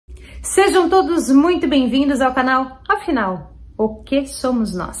Sejam todos muito bem-vindos ao canal Afinal, o que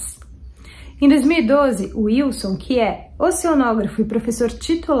somos nós? Em 2012, o Ílson, que é oceanógrafo e professor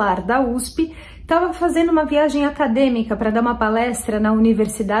titular da USP, estava fazendo uma viagem acadêmica para dar uma palestra na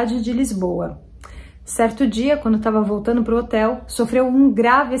Universidade de Lisboa. Certo dia, quando estava voltando para o hotel, sofreu um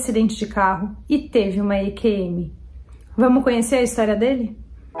grave acidente de carro e teve uma EQM. Vamos conhecer a história dele?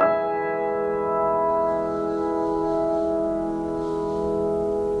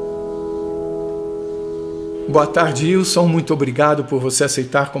 Boa tarde, Ílson. Muito obrigado por você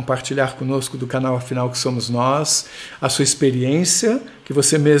aceitar compartilhar conosco do canal Afinal que Somos Nós a sua experiência, que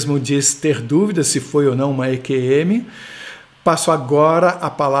você mesmo diz ter dúvidas se foi ou não uma EQM. Passo agora a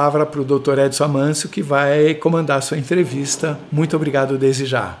palavra para o Dr. Edson Amâncio, que vai comandar a sua entrevista. Muito obrigado desde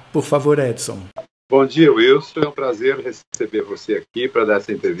já. Por favor, Edson. Bom dia, Wilson. É um prazer receber você aqui para dar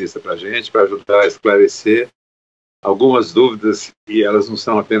essa entrevista para a gente, para ajudar a esclarecer algumas dúvidas, e elas não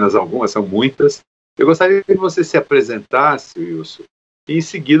são apenas algumas, são muitas. Eu gostaria que você se apresentasse, Wilson, e em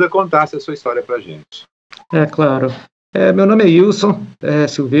seguida contasse a sua história para a gente. Claro. Meu nome é Ílson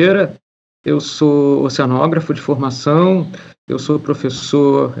Silveira, eu sou oceanógrafo de formação, eu sou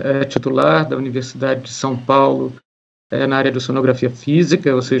professor titular da Universidade de São Paulo na área de oceanografia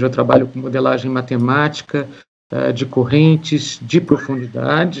física, ou seja, eu trabalho com modelagem matemática de correntes de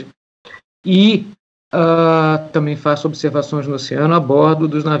profundidade e também faço observações no oceano a bordo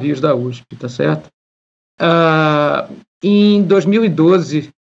dos navios da USP, tá certo? Em 2012,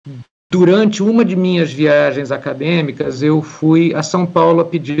 durante uma de minhas viagens acadêmicas, eu fui a São Paulo a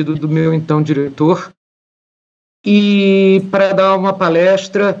pedido do meu então diretor e para dar uma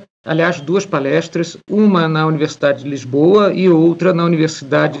palestra, aliás, duas palestras, uma na Universidade de Lisboa e outra na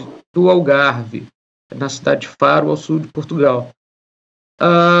Universidade do Algarve, na cidade de Faro, ao sul de Portugal.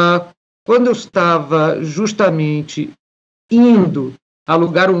 Quando eu estava justamente indo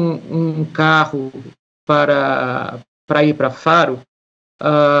alugar um carro para ir para Faro,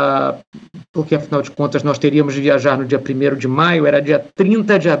 porque, afinal de contas, nós teríamos de viajar no dia 1º de maio, era dia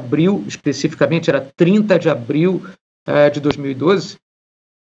 30 de abril, especificamente, era 30 de abril de 2012,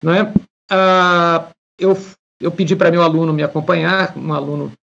 não é? Eu pedi para meu aluno me acompanhar, um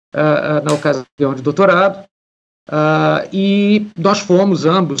aluno na ocasião de doutorado, e nós fomos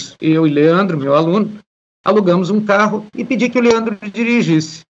ambos, eu e Leandro, meu aluno, alugamos um carro e pedi que o Leandro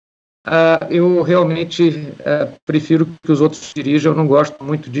dirigisse. Eu realmente prefiro que os outros dirijam, eu não gosto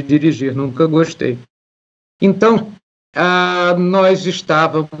muito de dirigir, nunca gostei. Então, nós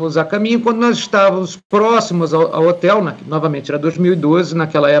estávamos a caminho, quando nós estávamos próximos ao hotel, novamente era 2012,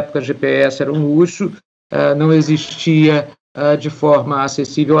 naquela época GPS era um luxo, não existia de forma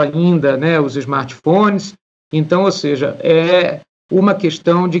acessível ainda, né, os smartphones, então, ou seja, é uma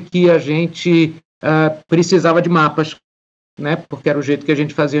questão de que a gente precisava de mapas, né, porque era o jeito que a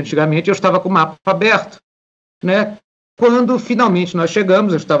gente fazia antigamente. Eu estava com o mapa aberto, né, quando finalmente nós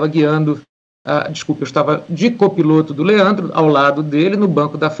chegamos, eu estava guiando, eu estava de copiloto do Leandro, ao lado dele, no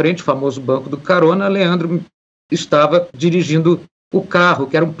banco da frente, o famoso banco do carona. Leandro estava dirigindo o carro,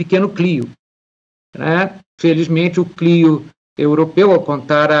 que era um pequeno Clio, né? Felizmente o Clio europeu, ao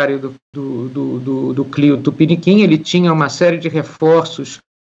contrário do Clio tupiniquim, ele tinha uma série de reforços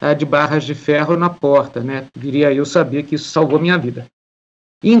de barras de ferro na porta, né? Diria eu, sabia que isso salvou minha vida.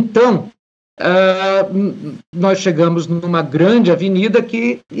 Então, nós chegamos numa grande avenida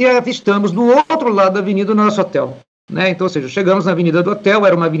e avistamos do outro lado da avenida o nosso hotel, né? Então, ou seja, chegamos na avenida do hotel,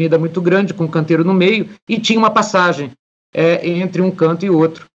 era uma avenida muito grande, com um canteiro no meio, e tinha uma passagem entre um canto e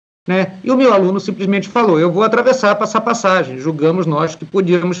outro, né? E o meu aluno simplesmente falou: eu vou atravessar, passar passagem. Julgamos nós que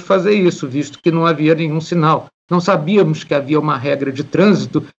podíamos fazer isso, visto que não havia nenhum sinal. Não sabíamos que havia uma regra de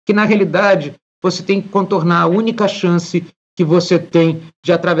trânsito, que na realidade você tem que contornar. A única chance que você tem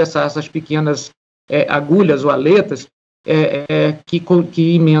de atravessar essas pequenas agulhas ou aletas que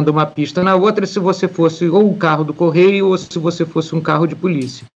emendam uma pista na outra, se você fosse ou um carro do correio ou se você fosse um carro de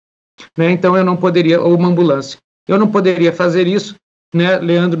polícia, né? Então eu não poderia, ou uma ambulância, eu não poderia fazer isso, né?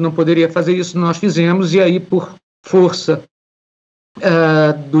 Leandro não poderia fazer isso, nós fizemos, e aí, por força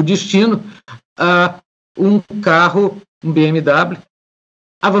do destino, um carro, um BMW,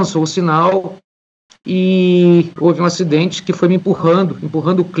 avançou o sinal e houve um acidente que foi me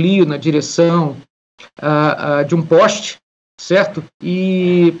empurrando o Clio na direção de um poste, certo?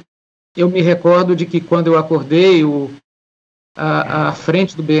 E eu me recordo de que quando eu acordei, a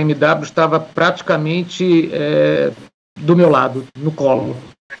frente do BMW estava praticamente do meu lado, no colo,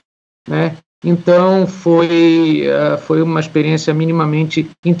 né? Então foi uma experiência minimamente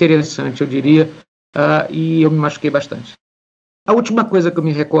interessante, eu diria, e eu me machuquei bastante. A última coisa que eu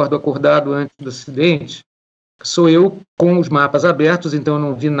me recordo acordado antes do acidente sou eu com os mapas abertos, então eu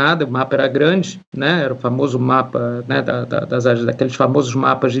não vi nada, o mapa era grande, né? Era o famoso mapa, né, daqueles famosos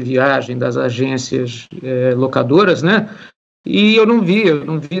mapas de viagem das agências locadoras, né? E eu não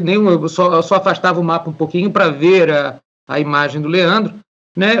vi nenhum, eu só afastava o mapa um pouquinho para ver a imagem do Leandro,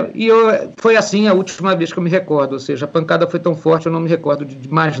 né? E foi assim a última vez que eu me recordo, ou seja, a pancada foi tão forte, eu não me recordo de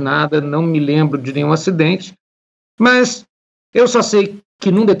mais nada, não me lembro de nenhum acidente, mas eu só sei que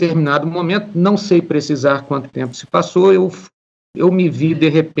num determinado momento, não sei precisar quanto tempo se passou, eu me vi de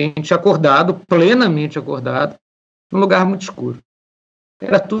repente acordado, plenamente acordado, num lugar muito escuro.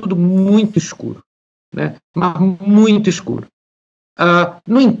 Era tudo muito escuro, né? Mas muito escuro.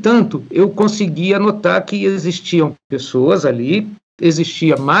 No entanto, eu conseguia notar que existiam pessoas ali,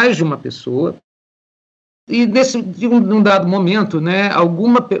 existia mais de uma pessoa, e num dado momento, né,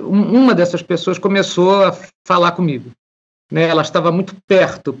 uma dessas pessoas começou a falar comigo. Né, ela estava muito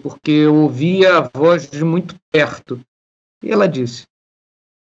perto, porque eu ouvia a voz de muito perto. E ela disse: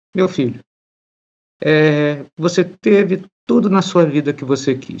 meu filho, você teve tudo na sua vida que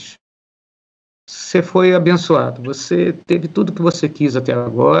você quis. Você foi abençoado, você teve tudo que você quis até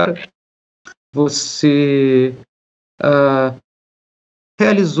agora, você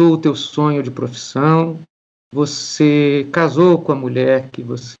realizou o teu sonho de profissão, você casou com a mulher que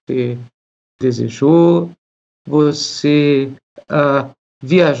você desejou, você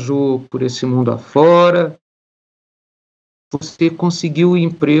viajou por esse mundo afora, você conseguiu o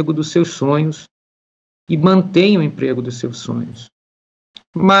emprego dos seus sonhos e mantém o emprego dos seus sonhos.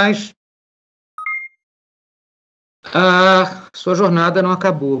 Mas a sua jornada não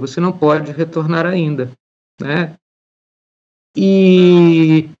acabou, você não pode retornar ainda, né?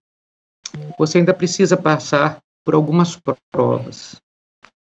 E você ainda precisa passar por algumas provas.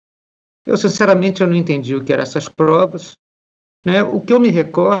 Eu, sinceramente, eu não entendi o que eram essas provas, né? O que eu me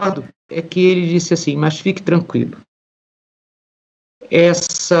recordo é que ele disse assim: mas fique tranquilo.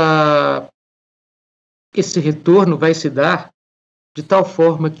 Esse retorno vai se dar de tal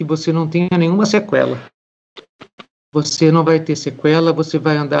forma que você não tenha nenhuma sequela. Você não vai ter sequela, você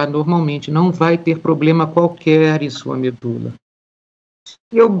vai andar normalmente, não vai ter problema qualquer em sua medula.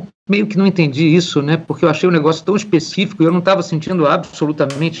 Eu meio que não entendi isso, né? Porque eu achei um negócio tão específico e eu não estava sentindo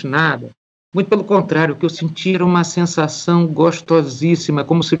absolutamente nada. Muito pelo contrário, o que eu senti era uma sensação gostosíssima,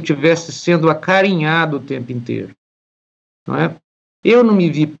 como se eu estivesse sendo acarinhado o tempo inteiro. Não é? Eu não me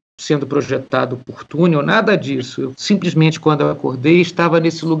vi sendo projetado por túnel, nada disso. Eu simplesmente, quando eu acordei, estava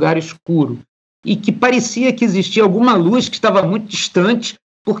nesse lugar escuro e que parecia que existia alguma luz que estava muito distante,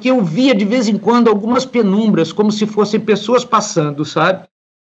 porque eu via de vez em quando algumas penumbras, como se fossem pessoas passando, sabe?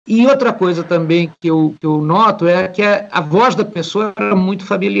 E outra coisa também que eu noto é que a voz da pessoa era muito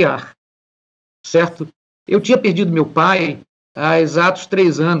familiar, certo? Eu tinha perdido meu pai há exatos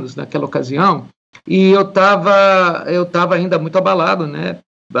 3 anos naquela ocasião, e eu estava ainda muito abalado, né,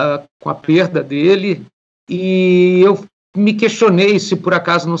 com a perda dele, e eu me questionei se por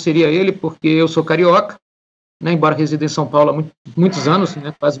acaso não seria ele, porque eu sou carioca, né, embora resida em São Paulo há muitos anos,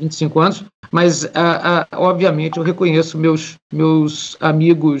 né, quase 25 anos, mas obviamente eu reconheço meus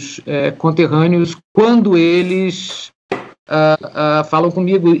amigos conterrâneos quando eles falam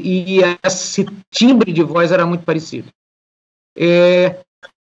comigo, e esse timbre de voz era muito parecido.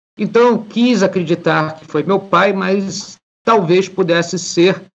 Então eu quis acreditar que foi meu pai, mas talvez pudesse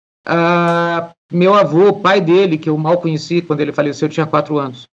ser meu avô, o pai dele, que eu mal conheci quando ele faleceu, eu tinha 4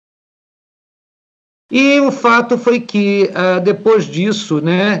 anos. E o fato foi que, depois disso,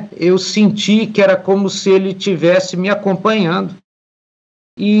 né, eu senti que era como se ele estivesse me acompanhando.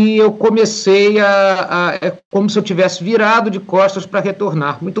 E eu comecei como se eu tivesse virado de costas para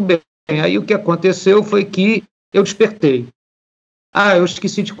retornar. Muito bem. Aí o que aconteceu foi que eu despertei. Eu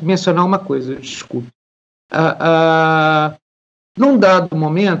esqueci de mencionar uma coisa, desculpe. Num dado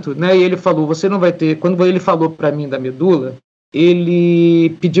momento, né, ele falou, você não vai ter... Quando ele falou para mim da medula,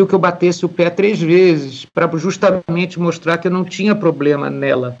 ele pediu que eu batesse o pé 3 vezes, para justamente mostrar que eu não tinha problema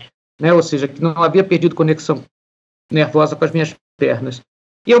nela, né, ou seja, que não havia perdido conexão nervosa com as minhas pernas.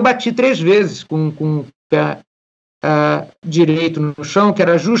 E eu bati 3 vezes com o pé direito no chão, que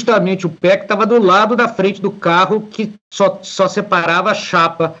era justamente o pé que estava do lado da frente do carro, que só separava a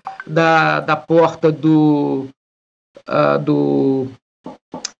chapa da porta do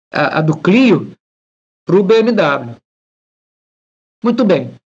Clio para o BMW. Muito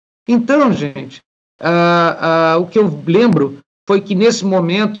bem. Então, gente, o que eu lembro foi que nesse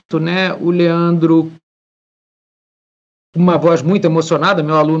momento, né, o Leandro, com uma voz muito emocionada,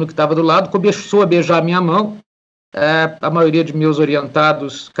 meu aluno que estava do lado, começou a beijar a minha mão. A maioria de meus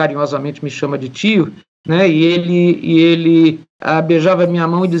orientados carinhosamente me chama de tio, né? E ele beijava minha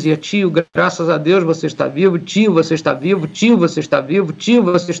mão e dizia: tio, graças a Deus você está vivo, tio, você está vivo, tio, você está vivo, tio,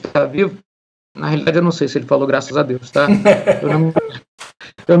 você está vivo. Na realidade, eu não sei se ele falou graças a Deus, tá?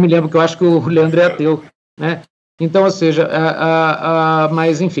 Eu me lembro que eu acho que o Leandro é ateu, né? Então, ou seja,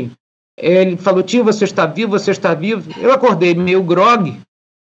 mas enfim, ele falou: tio, você está vivo, você está vivo. Eu acordei meio grogue,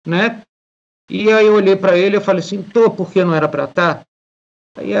 né? E aí eu olhei para ele e falei assim: tô, porque não era para estar?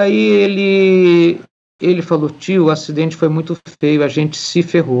 E aí ele falou: tio, o acidente foi muito feio, a gente se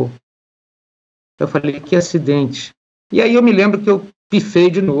ferrou. Eu falei: que acidente? E aí eu me lembro que eu pifei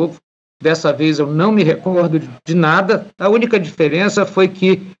de novo. Dessa vez eu não me recordo de nada. A única diferença foi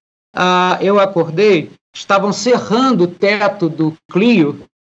que eu acordei, estavam serrando o teto do Clio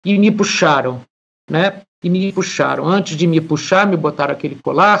e me puxaram, né? E me puxaram. Antes de me puxar, me botaram aquele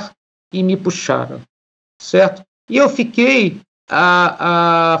colar e me puxaram, certo? E eu fiquei,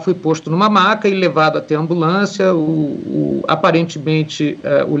 fui posto numa maca e levado até a ambulância. Aparentemente,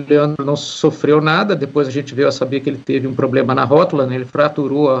 o Leandro não sofreu nada. Depois a gente veio a saber que ele teve um problema na rótula, né? Ele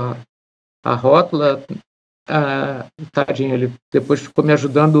fraturou a rótula. Tadinho, ele depois ficou me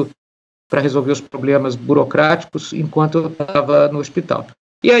ajudando para resolver os problemas burocráticos enquanto eu estava no hospital.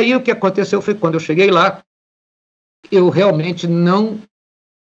 E aí o que aconteceu foi, quando eu cheguei lá, eu realmente não,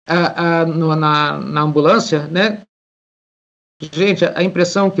 na ambulância, né? Gente, a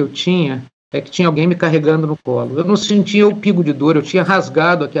impressão que eu tinha é que tinha alguém me carregando no colo. Eu não sentia o pigo de dor, eu tinha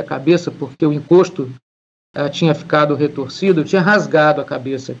rasgado aqui a cabeça porque o encosto tinha ficado retorcido, eu tinha rasgado a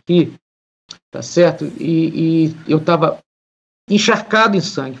cabeça aqui, tá certo? E eu estava encharcado em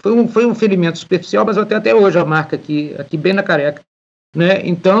sangue. Foi um ferimento superficial, mas eu tenho até hoje a marca aqui bem na careca, né?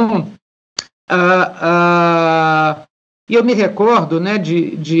 Então, e eu me recordo, né,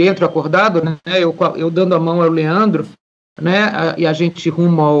 de entro acordado, né, eu dando a mão ao Leandro, né, e a gente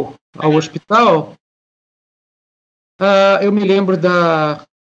rumo ao hospital. Eu me lembro de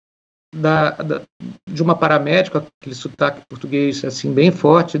uma paramédica, aquele sotaque português assim bem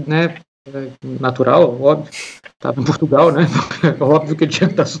forte, né, natural, óbvio, estava em Portugal, né, óbvio que ele tinha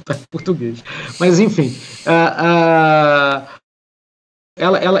que dar sotaque português, mas enfim,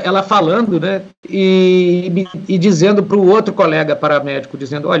 ela falando, né, e dizendo para o outro colega paramédico,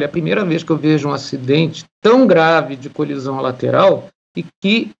 dizendo: olha, é a primeira vez que eu vejo um acidente tão grave de colisão lateral e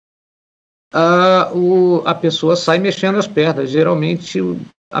que a pessoa sai mexendo as pernas. Geralmente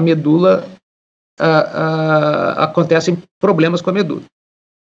a medula, acontecem problemas com a medula.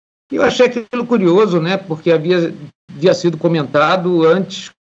 E eu achei aquilo curioso, né, porque havia sido comentado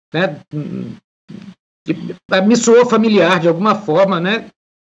antes, né, me soou familiar de alguma forma, né,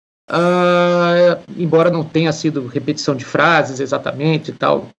 embora não tenha sido repetição de frases exatamente e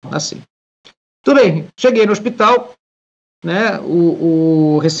tal, assim. Tudo bem, cheguei no hospital, né,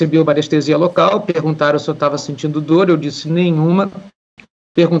 recebi uma anestesia local, perguntaram se eu estava sentindo dor, eu disse nenhuma.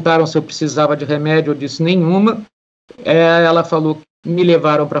 Perguntaram se eu precisava de remédio, eu disse nenhuma. Ela falou que me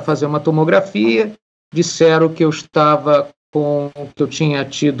levaram para fazer uma tomografia, disseram que eu tinha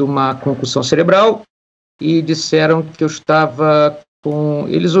tido uma concussão cerebral e disseram que eu estava com...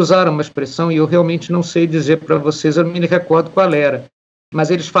 Eles usaram uma expressão e eu realmente não sei dizer para vocês, eu não me recordo qual era,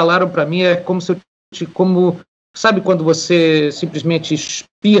 mas eles falaram para mim, como se eu... Sabe quando você simplesmente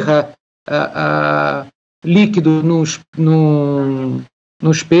espirra líquido no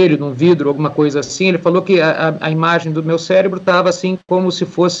espelho, no vidro, alguma coisa assim? Ele falou que a imagem do meu cérebro estava assim, como se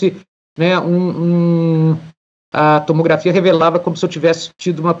fosse, né, a tomografia revelava como se eu tivesse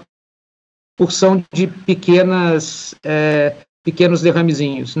tido uma porção de pequenos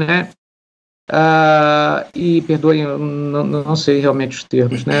derramezinhos, né? E perdoem, eu não sei realmente os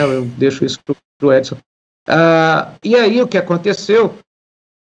termos, né? Eu deixo isso para o Edson. E aí o que aconteceu,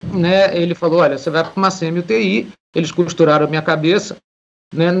 né? Ele falou: olha, você vai para uma semi-UTI. Eles costuraram a minha cabeça,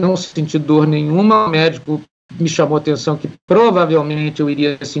 né? Não senti dor nenhuma. O médico me chamou a atenção que provavelmente eu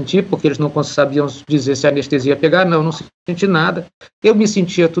iria sentir, porque eles não sabiam dizer se a anestesia ia pegar. Não senti nada. Eu me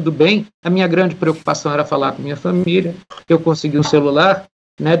sentia tudo bem. A minha grande preocupação era falar com minha família. Eu consegui um celular,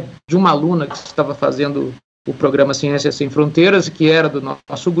 né, de uma aluna que estava fazendo o programa Ciência Sem Fronteiras, que era do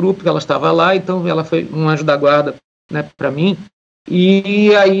nosso grupo, que ela estava lá, então ela foi um anjo da guarda, né, para mim.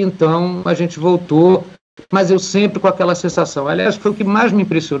 E aí, então, a gente voltou, mas eu sempre com aquela sensação. Aliás, foi o que mais me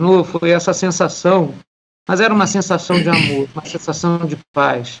impressionou, foi essa sensação, mas era uma sensação de amor, uma sensação de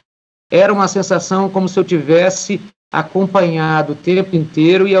paz. Era uma sensação como se eu tivesse acompanhado o tempo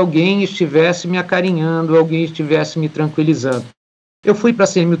inteiro e alguém estivesse me acarinhando, alguém estivesse me tranquilizando. Eu fui para a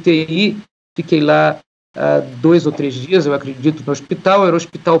CMUTI, fiquei lá 2 ou 3 dias, eu acredito, no hospital. Era um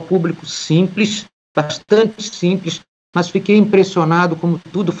hospital público simples, bastante simples, mas fiquei impressionado como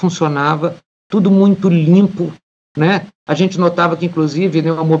tudo funcionava, tudo muito limpo, né? A gente notava que, inclusive,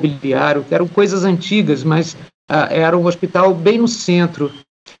 né, o mobiliário, que eram coisas antigas, mas era um hospital bem no centro,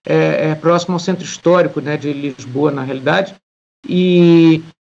 próximo ao centro histórico, né, de Lisboa, na realidade, e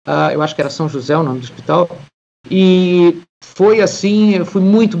eu acho que era São José o nome do hospital, e foi assim, eu fui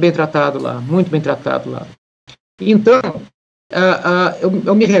muito bem tratado lá, muito bem tratado lá. Então,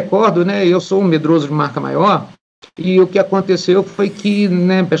 eu me recordo, né, eu sou um medroso de marca maior, e o que aconteceu foi que,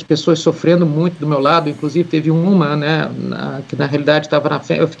 né, as pessoas sofrendo muito do meu lado, inclusive teve uma, né, que na realidade estava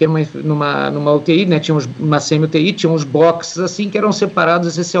eu fiquei numa UTI, né, tinha uma semi-UTI, tinha uns boxes assim que eram separados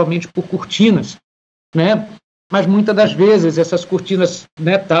essencialmente por cortinas, né, mas muitas das vezes essas cortinas,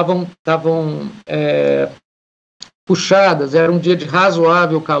 né, estavam puxadas, era um dia de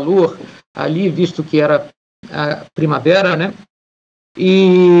razoável calor ali, visto que era a primavera, né,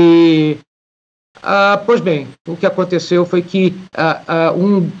 e pois bem, o que aconteceu foi que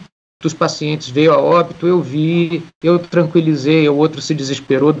um dos pacientes veio a óbito, eu tranquilizei, o outro se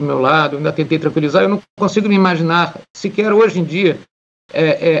desesperou do meu lado, eu ainda tentei tranquilizar, eu não consigo me imaginar, sequer hoje em dia,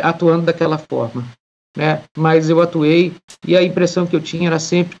 atuando daquela forma, né? Mas eu atuei, e a impressão que eu tinha era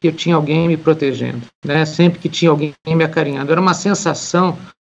sempre que eu tinha alguém me protegendo, né? Sempre que tinha alguém me acarinhando, era uma sensação,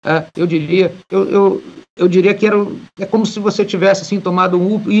 eu diria que é como se você tivesse assim, tomado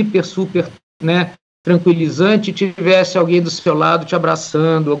um hiper, super, né, tranquilizante, tivesse alguém do seu lado te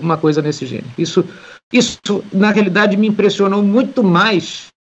abraçando, alguma coisa nesse gênero. Isso na realidade me impressionou muito mais,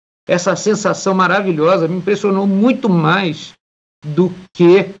 essa sensação maravilhosa me impressionou muito mais do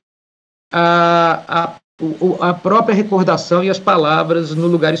que a própria recordação e as palavras no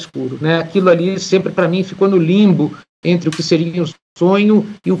lugar escuro, né? Aquilo ali sempre para mim ficou no limbo entre o que seria um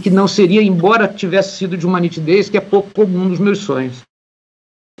sonho e o que não seria, embora tivesse sido de uma nitidez que é pouco comum nos meus sonhos.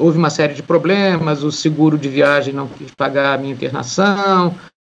 Houve uma série de problemas, o seguro de viagem não quis pagar a minha internação,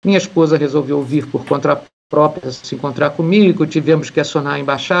 minha esposa resolveu vir por conta própria se encontrar comigo, tivemos que acionar a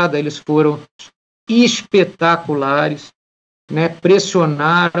embaixada, eles foram espetaculares, né,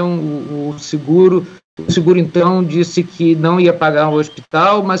 pressionaram o seguro então disse que não ia pagar o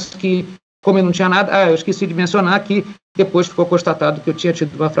hospital, mas que, como eu não tinha nada, eu esqueci de mencionar que depois ficou constatado que eu tinha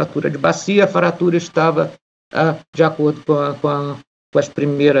tido uma fratura de bacia, a fratura estava de acordo com as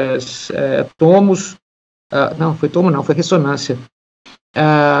primeiras tomos, não, foi tomo não, foi ressonância,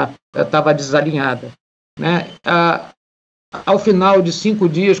 estava desalinhada, né? Ao final de 5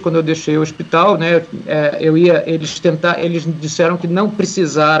 dias, quando eu deixei o hospital, né, eles disseram que não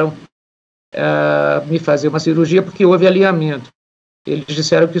precisaram me fazer uma cirurgia porque houve alinhamento. Eles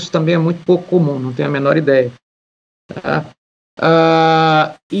disseram que isso também é muito pouco comum, não tenho a menor ideia.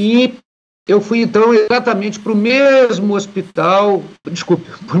 E eu fui, então, exatamente para o mesmo hospital,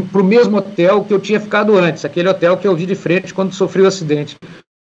 para o mesmo hotel que eu tinha ficado antes, aquele hotel que eu vi de frente quando sofri o acidente.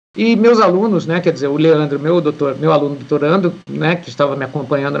 E meus alunos, né, quer dizer, o Leandro, meu aluno doutorando, né, que estava me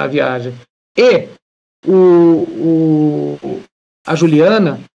acompanhando na viagem, e a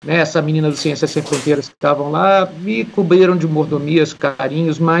Juliana, né, essa menina do Ciências Sem Fronteiras que estavam lá, me cobriram de mordomias,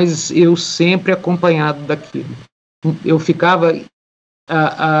 carinhos, mas eu sempre acompanhado daquilo. Eu ficava...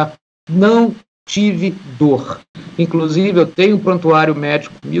 não tive dor. Inclusive, eu tenho um prontuário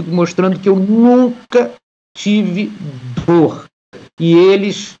médico comigo mostrando que eu nunca tive dor. E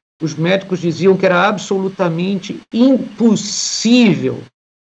os médicos diziam que era absolutamente impossível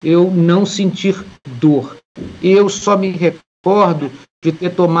eu não sentir dor. Eu só me recordo de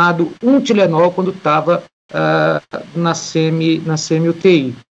ter tomado um Tilenol quando estava na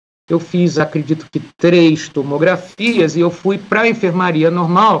semi-UTI. Eu fiz, acredito que 3 tomografias e eu fui para a enfermaria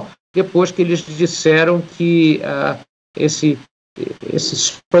normal depois que eles disseram que esse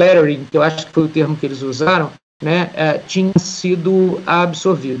splattering, que eu acho que foi o termo que eles usaram, né, tinha sido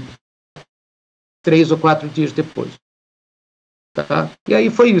absorvido 3 ou 4 dias depois. Tá? E aí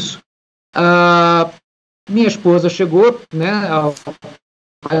foi isso. Minha esposa chegou, né,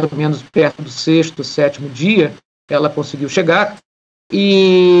 mais ou menos perto do 6º, 7º dia, ela conseguiu chegar,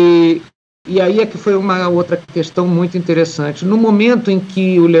 e aí é que foi uma outra questão muito interessante. No momento em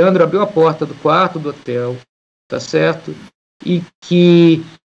que o Leandro abriu a porta do quarto do hotel, tá certo? E que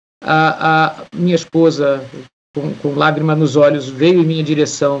a minha esposa, com lágrima nos olhos, veio em minha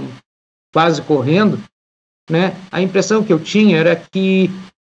direção, quase correndo, né? A impressão que eu tinha era que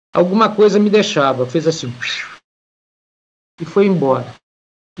alguma coisa me deixava, fez assim, e foi embora.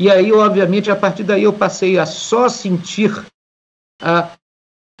 E aí, obviamente, a partir daí eu passei a só sentir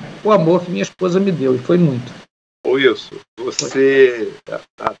o amor que minha esposa me deu, e foi muito. Ô Ílson, você,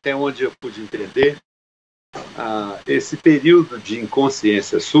 até onde eu pude entender, esse período de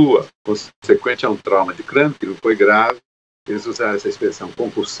inconsciência sua, consequente a um trauma de crânio, que não foi grave, eles usaram essa expressão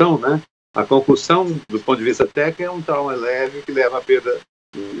concussão, né? A concussão, do ponto de vista técnico, é um trauma leve que leva à perda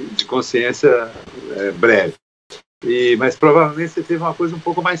de consciência breve. Mas provavelmente você teve uma coisa um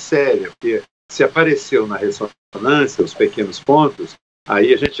pouco mais séria, porque se apareceu na ressonância os pequenos pontos,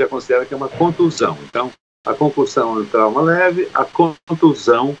 aí a gente já considera que é uma contusão. Então, a concussão é um trauma leve, a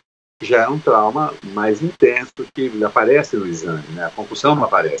contusão já é um trauma mais intenso que aparece no exame, né? A concussão não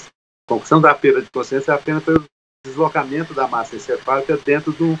aparece. A concussão da perda de consciência é apenas pelo deslocamento da massa encefálica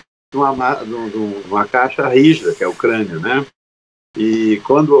dentro de uma caixa rígida, que é o crânio, né? E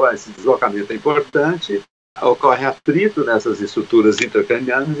quando esse deslocamento é importante, ocorre atrito nessas estruturas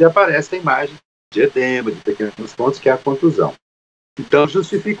intracranianas e aparece a imagem de edema, de pequenos pontos, que é a contusão. Então,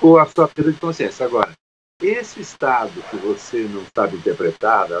 justificou a sua perda de consciência. Agora, esse estado que você não sabe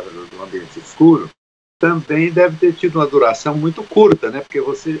interpretar, no ambiente escuro, também deve ter tido uma duração muito curta, né? Porque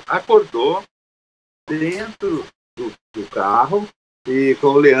você acordou dentro do carro e com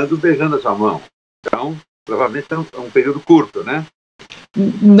o Leandro beijando a sua mão. Então, provavelmente é um período curto, né?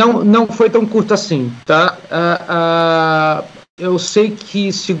 Não foi tão curto assim, tá? Eu sei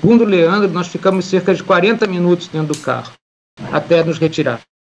que, segundo o Leandro, nós ficamos cerca de 40 minutos dentro do carro, até nos retirar,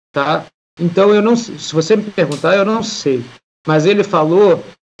 tá? Então, eu não, se você me perguntar, eu não sei. Mas ele falou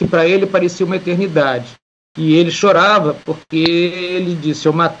que para ele parecia uma eternidade. E ele chorava porque ele disse,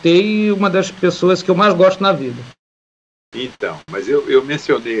 eu matei uma das pessoas que eu mais gosto na vida. Então, mas eu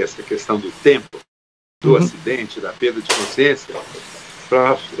mencionei essa questão do tempo, do acidente, da perda de consciência,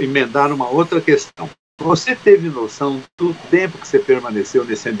 para emendar uma outra questão. Você teve noção do tempo que você permaneceu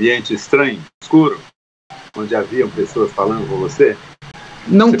nesse ambiente estranho, escuro, onde haviam pessoas falando com você?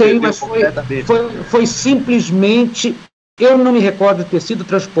 Não tenho, mas foi simplesmente... Eu não me recordo de ter sido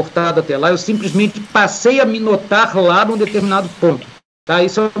transportado até lá, eu simplesmente passei a me notar lá num determinado ponto. Tá?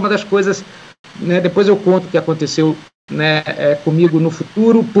 Isso é uma das coisas... Né, depois eu conto o que aconteceu, né, comigo no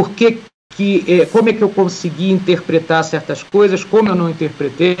futuro, como é que eu consegui interpretar certas coisas, como eu não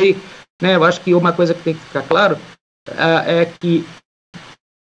interpretei. Né? Eu acho que uma coisa que tem que ficar claro é que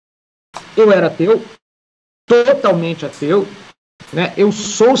eu era ateu, totalmente ateu, né? Eu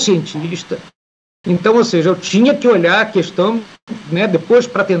sou cientista, então, ou seja, eu tinha que olhar a questão, né, depois,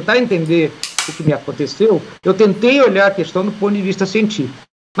 para tentar entender o que me aconteceu, eu tentei olhar a questão do ponto de vista científico.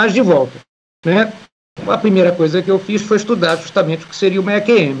 Mas, de volta, né, a primeira coisa que eu fiz foi estudar justamente o que seria uma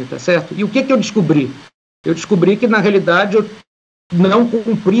EQM, tá certo? E o que eu descobri? Eu descobri que, na realidade, eu não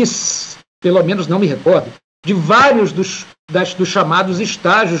cumpri, pelo menos não me recordo, de vários dos chamados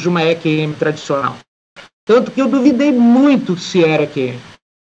estágios de uma EQM tradicional. Tanto que eu duvidei muito se era EQM.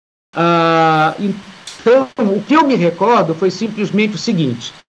 Então, o que eu me recordo foi simplesmente o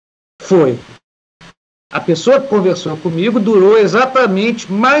seguinte, a pessoa que conversou comigo durou exatamente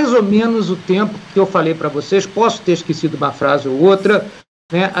mais ou menos o tempo que eu falei para vocês, posso ter esquecido uma frase ou outra,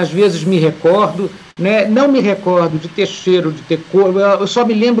 né? Às vezes me recordo, né? Não me recordo de ter cheiro, de ter cor, eu só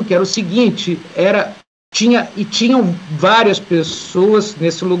me lembro que era o seguinte, tinham várias pessoas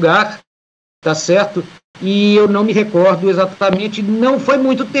nesse lugar, tá certo? E eu não me recordo exatamente, não foi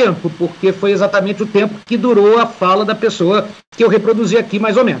muito tempo, porque foi exatamente o tempo que durou a fala da pessoa que eu reproduzi aqui,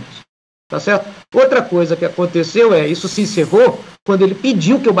 mais ou menos. Tá certo? Outra coisa que aconteceu isso se encerrou quando ele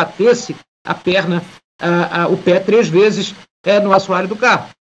pediu que eu batesse a perna, o pé 3 vezes no assoalho do carro.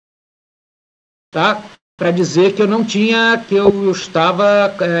 Tá? Para dizer que eu não tinha, que eu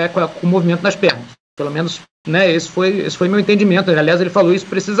estava com movimento nas pernas. Pelo menos, né, esse foi meu entendimento. Aliás, ele falou isso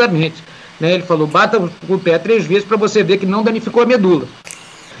precisamente. Né? Ele falou, bata o pé 3 vezes para você ver que não danificou a medula.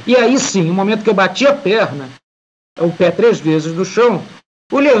 E aí sim, no momento que eu bati a perna, o pé 3 vezes no chão,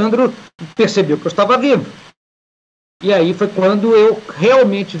 o Leandro percebeu que eu estava vivo. E aí foi quando eu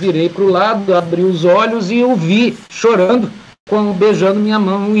realmente virei para o lado, abri os olhos e o vi chorando, beijando minha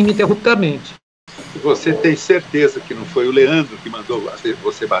mão ininterruptamente. Você tem certeza que não foi o Leandro que mandou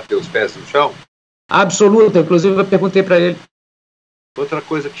você bater os pés no chão? Absoluta, inclusive eu perguntei para ele. Outra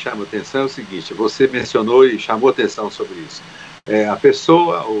coisa que chama atenção é o seguinte, você mencionou e chamou atenção sobre isso. A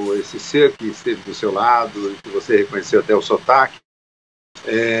pessoa, ou esse ser que esteve do seu lado, que você reconheceu até o sotaque,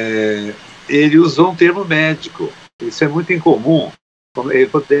 ele usou um termo médico. Isso é muito incomum. Ele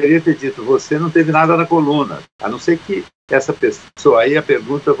poderia ter dito, você não teve nada na coluna, a não ser que essa pessoa, aí a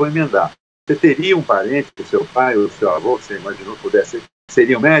pergunta eu vou emendar. Você teria um parente, o seu pai ou o seu avô, que você imaginou que pudesse,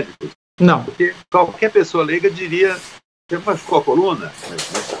 seriam médicos? Não. Porque qualquer pessoa leiga diria, você machucou a coluna,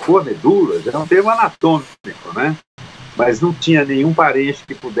 machucou a medula, já é um termo anatômico, né? Mas não tinha nenhum parente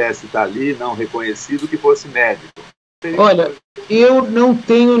que pudesse estar ali, não reconhecido, que fosse médico. Olha, eu não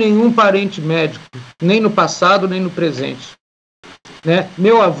tenho nenhum parente médico, nem no passado, nem no presente. Né?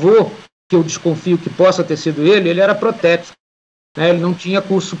 Meu avô, que eu desconfio que possa ter sido ele era protético. Né? Ele não tinha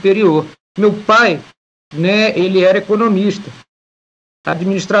curso superior. Meu pai, né, ele era economista,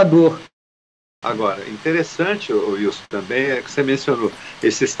 administrador. Agora, interessante, Ílson, também é que você mencionou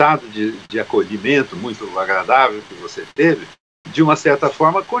esse estado de acolhimento muito agradável que você teve, de uma certa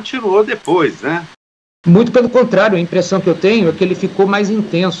forma, continuou depois, né? Muito pelo contrário, a impressão que eu tenho é que ele ficou mais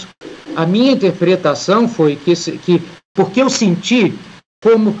intenso. A minha interpretação foi que porque eu senti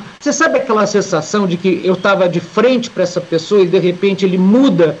como... Você sabe aquela sensação de que eu estava de frente para essa pessoa e, de repente, ele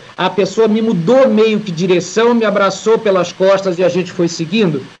muda, a pessoa me mudou meio que direção, me abraçou pelas costas e a gente foi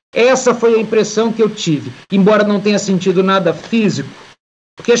seguindo? Essa foi a impressão que eu tive, embora não tenha sentido nada físico,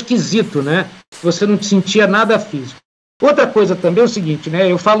 porque é esquisito, né? Você não sentia nada físico. Outra coisa também é o seguinte,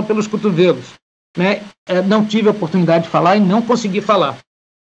 né? Eu falo pelos cotovelos, né? Não tive a oportunidade de falar e não consegui falar.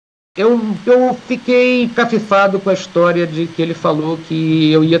 Eu fiquei cafifado com a história de que ele falou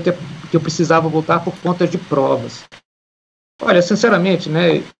que eu precisava voltar por conta de provas. Olha, sinceramente,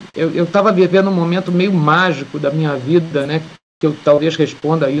 né? Eu estava vivendo um momento meio mágico da minha vida, né? Que eu talvez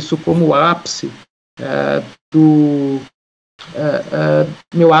responda a isso como o ápice do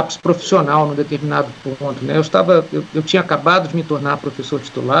meu ápice profissional num determinado ponto, né? Eu tinha acabado de me tornar professor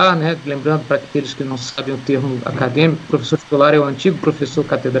titular, né? Lembrando para aqueles que não sabem o termo acadêmico, professor titular é o antigo professor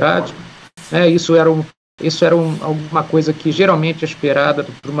catedrático, né? Isso era alguma coisa que geralmente é esperada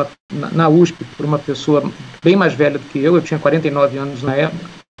na USP por uma pessoa bem mais velha do que eu tinha 49 anos na época.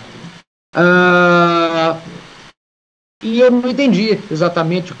 E eu não entendi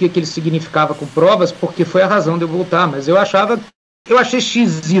exatamente o que ele significava com provas, porque foi a razão de eu voltar, mas eu achei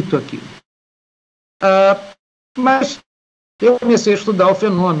esquisito aquilo. Mas eu comecei a estudar o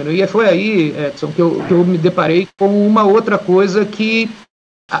fenômeno, e foi aí, Edson, que eu me deparei com uma outra coisa que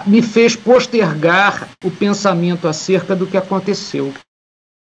me fez postergar o pensamento acerca do que aconteceu.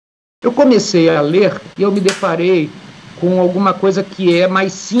 Eu comecei a ler e eu me deparei com alguma coisa que é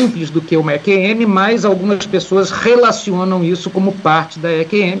mais simples do que uma EQM, mas algumas pessoas relacionam isso como parte da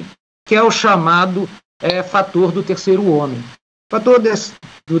EQM, que é o chamado fator do terceiro homem. O fator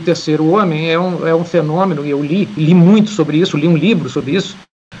do terceiro homem é um fenômeno, e eu li muito sobre isso, li um livro sobre isso.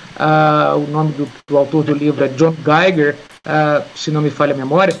 O nome do autor do livro é John Geiger, se não me falha a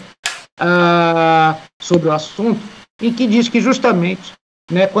memória, sobre o assunto, em que diz que justamente,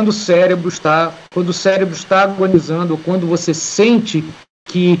 né, quando o cérebro está agonizando, ou quando você sente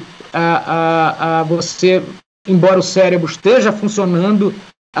que você, embora o cérebro esteja funcionando,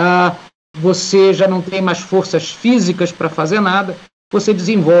 você já não tem mais forças físicas para fazer nada, você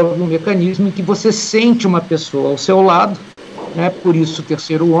desenvolve um mecanismo em que você sente uma pessoa ao seu lado, né, por isso o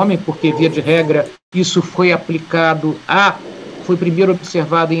terceiro homem, porque, via de regra, isso foi foi primeiro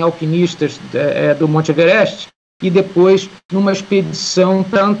observado em alpinistas do Monte Everest, e depois numa expedição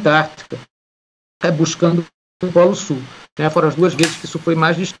para a Antártica, buscando o Polo Sul. Né? Foram as duas vezes que isso foi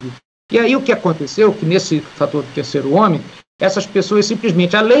mais descrito. E aí o que aconteceu, que nesse fator do terceiro homem, essas pessoas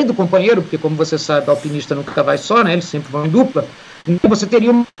simplesmente, além do companheiro, porque como você sabe, o alpinista nunca vai só, né? Eles sempre vão em dupla, então você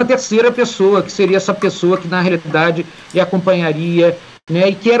teria uma terceira pessoa, que seria essa pessoa que na realidade lhe acompanharia, né?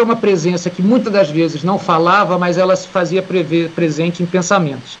 E que era uma presença que muitas das vezes não falava, mas ela se fazia presente em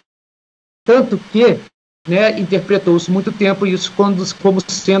pensamentos. Tanto que, né, interpretou-se muito tempo isso como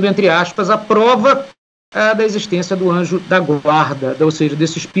sendo, entre aspas, a prova da existência do anjo da guarda, ou seja,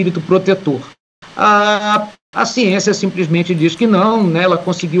 desse espírito protetor. A ciência simplesmente diz que não, né, ela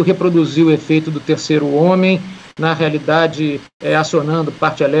conseguiu reproduzir o efeito do terceiro homem, na realidade acionando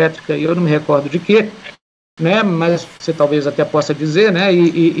parte elétrica, e eu não me recordo de quê, né, mas você talvez até possa dizer, né,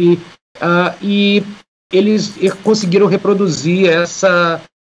 e eles conseguiram reproduzir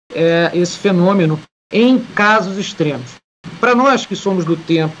esse fenômeno em casos extremos. Para nós que somos do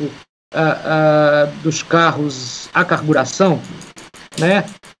tempo dos carros a carburação, né,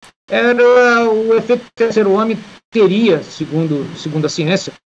 o efeito do terceiro homem teria, segundo a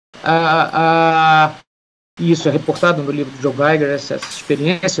ciência, e isso é reportado no livro do John Geiger, essa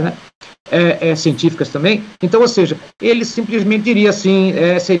experiência, né, científicas também. Então, ou seja, ele simplesmente diria assim,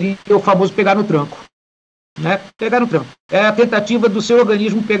 seria o famoso pegar no tranco. Né, pegar no tranco. É a tentativa do seu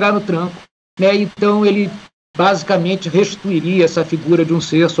organismo pegar no tranco. Né, então ele basicamente restituiria essa figura de um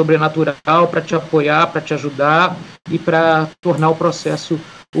ser sobrenatural para te apoiar, para te ajudar e para tornar o processo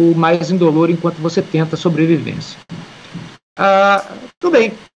o mais indolor enquanto você tenta sobrevivência. Tudo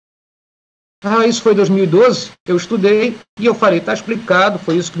bem. Isso foi em 2012, eu estudei e eu falei, está explicado,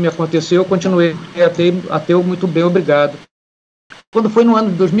 foi isso que me aconteceu, eu continuei ateu, muito bem, obrigado. Quando foi no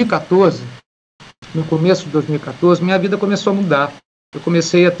ano de 2014, no começo de 2014, minha vida começou a mudar. Eu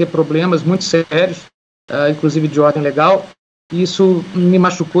comecei a ter problemas muito sérios, inclusive de ordem legal, e isso me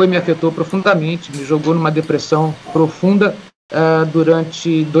machucou e me afetou profundamente, me jogou numa depressão profunda,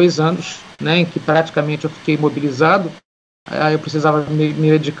 durante 2 anos, né, em que praticamente eu fiquei imobilizado. Eu precisava me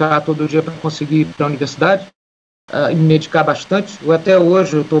medicar todo dia para conseguir ir para a universidade, e me medicar bastante. Até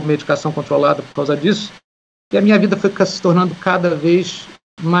hoje eu estou medicação controlada por causa disso. E a minha vida foi se tornando cada vez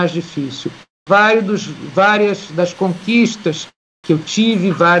mais difícil. Várias das conquistas que eu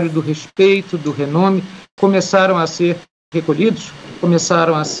tive, vários do respeito, do renome, começaram a ser recolhidos,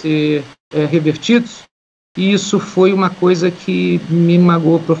 começaram a ser revertidos, e isso foi uma coisa que me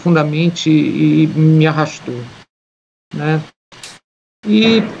magoou profundamente e me arrastou, né?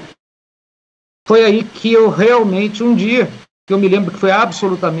 E foi aí que eu realmente, um dia, que eu me lembro que foi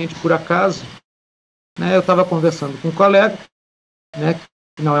absolutamente por acaso, né, eu estava conversando com um colega, né,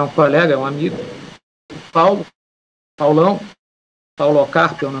 que não é um colega, é um amigo, Paulo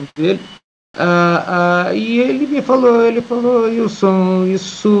Carpe é o nome dele, e ele me falou, Ílson,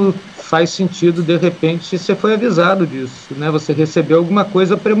 isso faz sentido, de repente você foi avisado disso, né, você recebeu alguma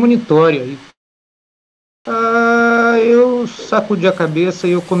coisa premonitória. Eu sacudi a cabeça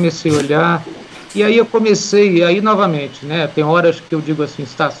e eu comecei a olhar, e aí novamente, né, tem horas que eu digo assim,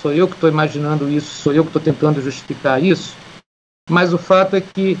 sou eu que estou imaginando isso, sou eu que estou tentando justificar isso, mas o fato é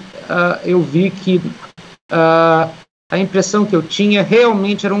que eu vi que a impressão que eu tinha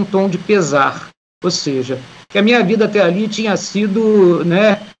realmente era um tom de pesar, ou seja, que a minha vida até ali tinha sido,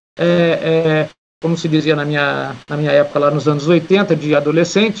 né, como se dizia na minha época lá nos anos 80, de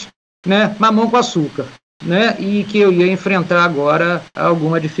adolescente, né, mamão com açúcar, né, e que eu ia enfrentar agora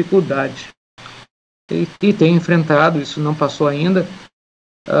alguma dificuldade. E tenho enfrentado, isso não passou ainda,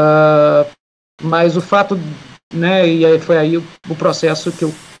 mas o fato, né, e aí foi aí o processo que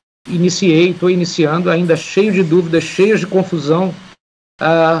eu estou iniciando, ainda cheio de dúvidas, cheio de confusão.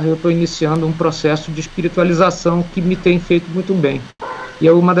 Eu estou iniciando um processo de espiritualização que me tem feito muito bem. E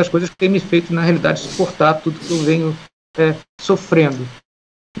é uma das coisas que tem me feito, na realidade, suportar tudo que eu venho sofrendo,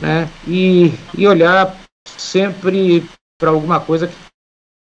 né? E olhar sempre para alguma coisa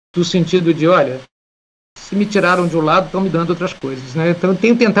do sentido de, olha, se me tiraram de um lado, estão me dando outras coisas, né? Então, eu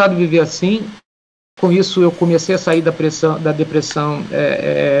tenho tentado viver assim. Com isso, eu comecei a sair da depressão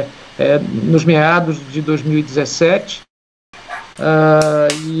nos meados de 2017.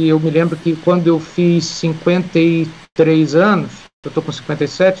 E eu me lembro que quando eu fiz 53 anos, eu estou com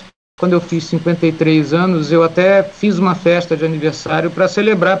 57, quando eu fiz 53 anos, eu até fiz uma festa de aniversário para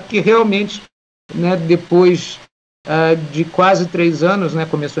celebrar, porque realmente, né, depois de quase 3 anos, né,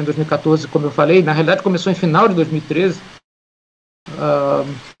 começou em 2014, como eu falei, na realidade começou em final de 2013,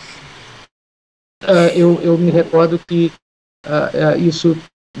 eu me recordo que isso,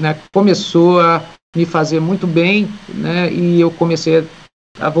 né, começou a me fazer muito bem, né, e eu comecei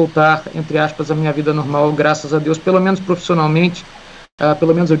a voltar, entre aspas, à minha vida normal, graças a Deus, pelo menos profissionalmente,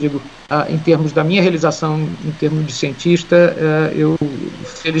 pelo menos eu digo, em termos da minha realização, em termos de cientista, eu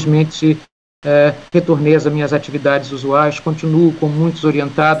felizmente retornei às minhas atividades usuais, continuo com muitos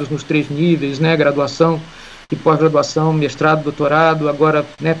orientados nos 3 níveis, né, graduação e pós-graduação, mestrado, doutorado, agora,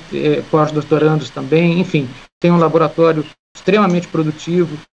 né, pós-doutorandos também, enfim, tenho um laboratório extremamente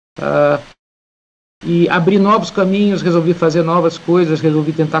produtivo, e abri novos caminhos, resolvi fazer novas coisas,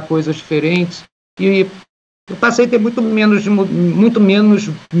 resolvi tentar coisas diferentes, e eu passei a ter muito menos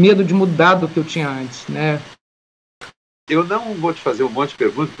medo de mudar do que eu tinha antes, né? Eu não vou te fazer um monte de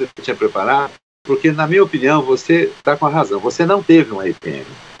perguntas que eu tinha preparado, porque, na minha opinião, você está com a razão. Você não teve um EQM,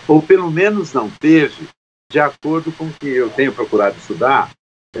 ou pelo menos não teve, de acordo com o que eu tenho procurado estudar,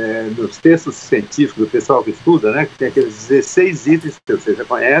 nos textos científicos do pessoal que estuda, né, que tem aqueles 16 itens que você já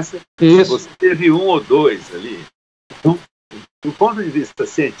conhece. Isso. Você teve 1 ou 2 ali. Então, do ponto de vista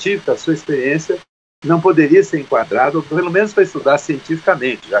científico, a sua experiência não poderia ser enquadrada, ou pelo menos para estudar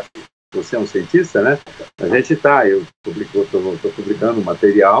cientificamente, já que você é um cientista, né? A gente eu estou publicando um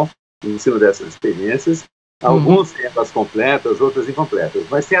material em cima dessas experiências, alguns têm elas completas, outras incompletas,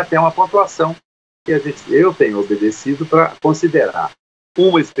 mas tem até uma pontuação que eu tenho obedecido para considerar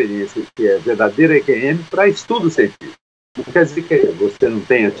uma experiência que é verdadeira EQM para estudo científico. Não quer dizer que você não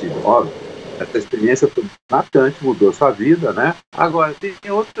tenha tido, óbvio, essa experiência foi marcante, mudou sua vida, né? Agora, tem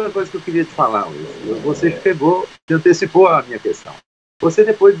outra coisa que eu queria te falar, Wilson. Você antecipou a minha questão. Você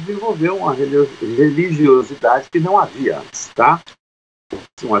depois desenvolveu uma religiosidade que não havia antes, tá?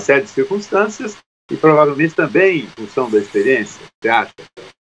 Uma série de circunstâncias e provavelmente também em função da experiência, você acha?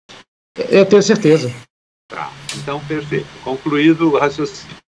 Eu tenho certeza. Tá, então perfeito. Concluído o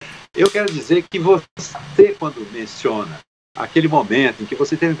raciocínio. Eu quero dizer que você, quando menciona aquele momento em que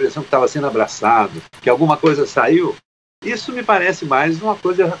você teve a impressão que estava sendo abraçado, que alguma coisa saiu, isso me parece mais uma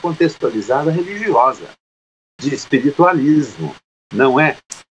coisa contextualizada religiosa, de espiritualismo, não é?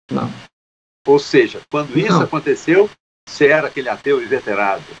 Não. Ou seja, quando isso aconteceu, Você era aquele ateu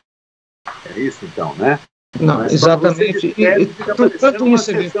inveterado. É isso, então, né? Não, mas exatamente. Tanto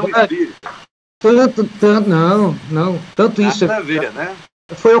isso é verdade. Tanto isso é ver, né?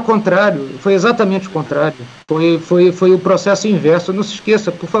 Foi ao contrário, foi exatamente o contrário. Foi o processo inverso. Não se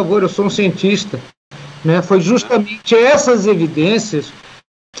esqueça, por favor, eu sou um cientista. Né? Foi justamente essas evidências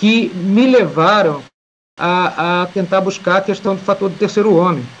que me levaram a tentar buscar a questão do fator do terceiro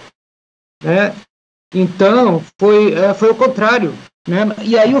homem. Né? Então, foi o contrário. Né?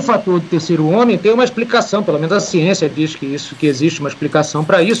 E aí o fator do terceiro homem tem uma explicação, pelo menos a ciência diz que existe uma explicação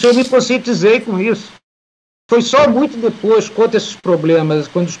para isso, eu me conscientizei com isso. Foi só muito depois, quando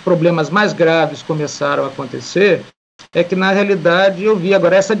os problemas mais graves começaram a acontecer, é que na realidade eu vi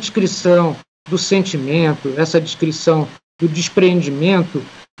agora essa descrição do sentimento, essa descrição do despreendimento,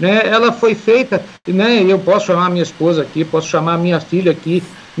 né? Ela foi feita, né? Eu posso chamar a minha esposa aqui, posso chamar a minha filha aqui,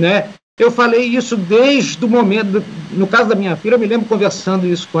 né? Eu falei isso desde o momento, no caso da minha filha, eu me lembro conversando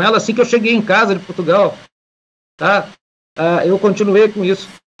isso com ela, assim que eu cheguei em casa de Portugal, tá? Eu continuei com isso.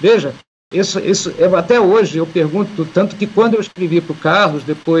 Veja, até hoje eu pergunto, tanto que quando eu escrevi para o Carlos,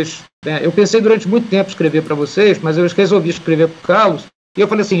 depois, né, eu pensei durante muito tempo escrever para vocês, mas eu resolvi escrever para o Carlos, e eu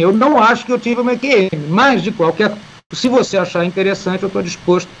falei assim, eu não acho que eu tive uma EQM, mas de qualquer, se você achar interessante, eu estou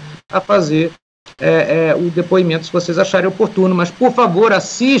disposto a fazer o depoimento se vocês acharem oportuno, mas por favor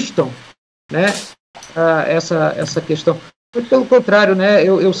assistam, né, essa questão. Pelo contrário, né,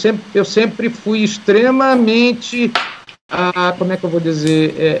 eu sempre fui extremamente, como é que eu vou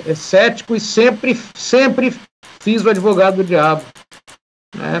dizer, cético, e sempre fiz o advogado do diabo.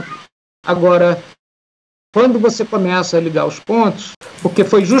 Né? Agora, quando você começa a ligar os pontos, porque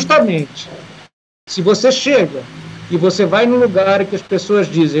foi justamente, se você chega e você vai num lugar que as pessoas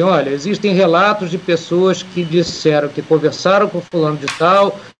dizem, olha, existem relatos de pessoas que disseram que conversaram com fulano de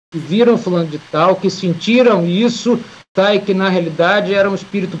tal, que viram fulano de tal, que sentiram isso, tá, e que na realidade era um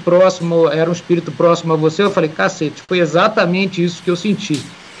espírito próximo a você, eu falei, cacete, foi exatamente isso que eu senti.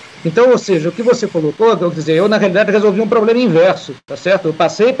 Então, ou seja, o que você colocou, quer dizer, eu na realidade resolvi um problema inverso, tá certo? Eu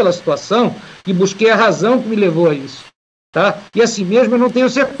passei pela situação e busquei a razão que me levou a isso, tá? E assim mesmo eu não tenho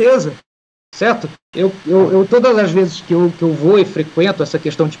certeza, certo? Eu todas as vezes que eu vou e frequento essa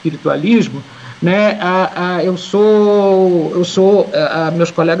questão de espiritualismo, né,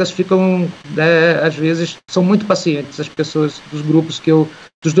 meus colegas ficam, às vezes, são muito pacientes, as pessoas dos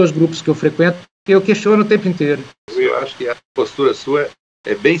dois grupos que eu frequento, que eu questiono o tempo inteiro. Eu acho que a postura sua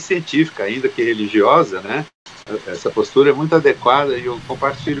é bem científica, ainda que religiosa, né? Essa postura é muito adequada e eu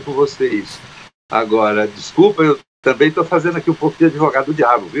compartilho com você isso. Agora, desculpa, eu também estou fazendo aqui um pouco de advogado do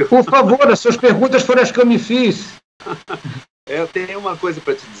diabo, viu? Por favor, as suas perguntas foram as que eu me fiz. Eu tenho uma coisa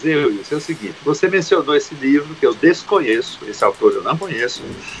para te dizer, Ílson, é o seguinte, você mencionou esse livro que eu desconheço, esse autor eu não conheço,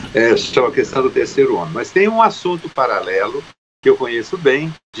 chama a questão do terceiro homem, mas tem um assunto paralelo que eu conheço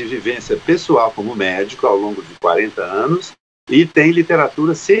bem, de vivência pessoal como médico ao longo de 40 anos, e tem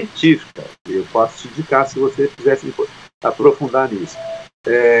literatura científica. Eu posso te indicar se você quisesse aprofundar nisso.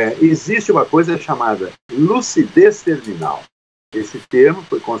 Existe uma coisa chamada lucidez terminal. Esse termo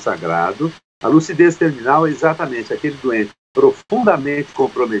foi consagrado. A lucidez terminal é exatamente aquele doente profundamente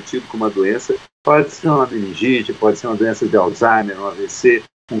comprometido com uma doença, pode ser uma meningite, pode ser uma doença de Alzheimer, um AVC,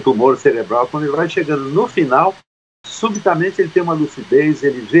 um tumor cerebral. Quando ele vai chegando no final, subitamente ele tem uma lucidez,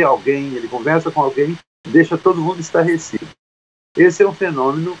 ele vê alguém, ele conversa com alguém, deixa todo mundo estarrecido. Esse é um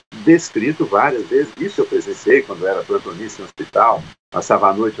fenômeno descrito várias vezes. Isso eu presenciei quando eu era plantonista em hospital, passava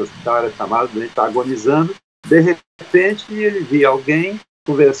a noite no hospital, era chamado, o doente está agonizando, de repente ele via alguém,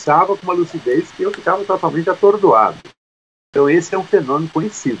 conversava com uma lucidez que eu ficava totalmente atordoado. Então esse é um fenômeno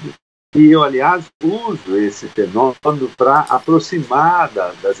conhecido. E eu, aliás, uso esse fenômeno para aproximar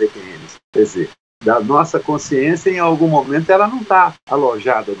das EQMs. Quer dizer, da nossa consciência, em algum momento, ela não está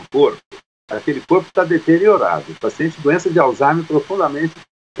alojada no corpo. Aquele corpo está deteriorado. O paciente de doença de Alzheimer profundamente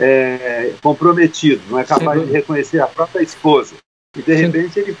comprometido, não é capaz de reconhecer a própria esposa. E, de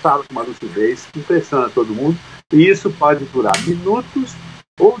repente, ele fala com uma lucidez que impressiona todo mundo. E isso pode durar minutos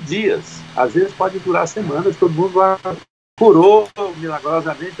ou dias. Às vezes pode durar semanas, todo mundo curou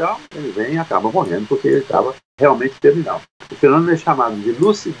milagrosamente, então ele vem e acaba morrendo, porque ele estava realmente terminal. O fenômeno é chamado de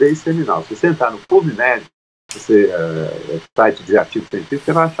lucidez terminal. Se você entrar no PubMed, site de artigo científico,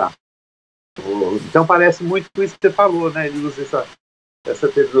 você vai achar. Então parece muito com isso que você falou, né? Ele usa essa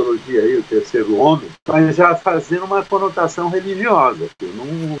terminologia aí, o terceiro homem, mas já fazendo uma conotação religiosa, que eu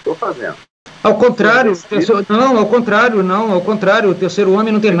não estou fazendo. Ao contrário, ao contrário, o terceiro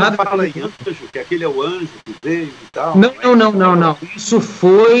homem não tem nada... Você fala em anjo, que aquele é o anjo que veio e tal... Não. Isso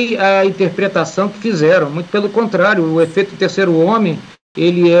foi a interpretação que fizeram. Muito pelo contrário, o efeito do terceiro homem,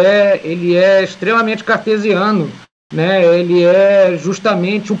 ele é extremamente cartesiano. né, ele é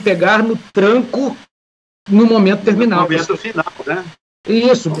justamente o pegar no tranco no momento terminal. No momento final, né?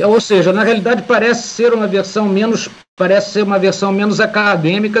 Isso, ou seja, na realidade parece ser uma versão menos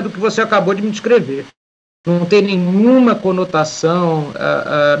acadêmica do que você acabou de me descrever. Não tem nenhuma conotação,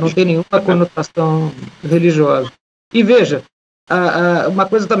 religiosa. E veja, uma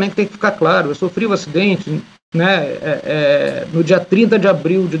coisa também que tem que ficar claro: eu sofri um acidente, né, no dia 30 de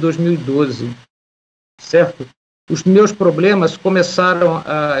abril de 2012, certo? Os meus problemas começaram,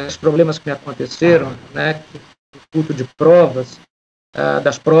 os problemas que me aconteceram, né, o culto de provas,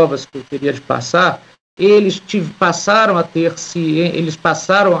 das provas que eu queria de passar, eles passaram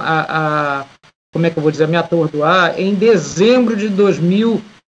a como é que eu vou dizer, me atordoar em dezembro de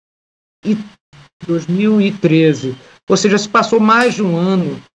 2013. Ou seja, se passou mais de um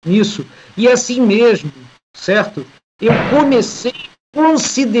ano nisso, e assim mesmo, certo? Eu comecei a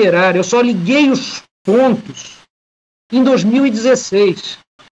considerar, eu só liguei os pontos em 2016.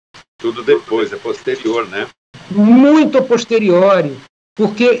 Tudo depois, é posterior, né? Muito a posteriori,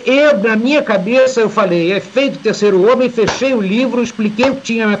 porque na minha cabeça, eu falei, efeito terceiro homem, fechei o livro, expliquei o que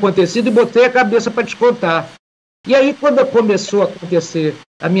tinha me acontecido e botei a cabeça para descontar. E aí, quando começou a acontecer,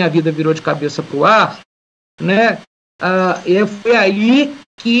 a minha vida virou de cabeça para o ar, né? Foi aí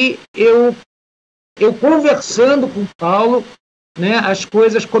que eu conversando com o Paulo, né, as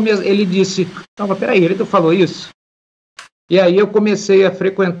coisas ele disse, não, mas peraí, ele não falou isso? E aí eu comecei a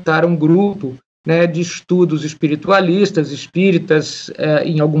frequentar um grupo, né, de estudos espiritualistas, espíritas,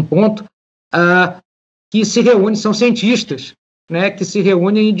 em algum ponto, que se reúnem, são cientistas, né, que se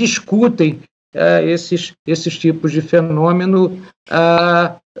reúnem e discutem esses tipos de fenômeno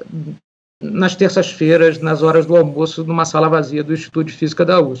nas terças-feiras, nas horas do almoço, numa sala vazia do Instituto de Física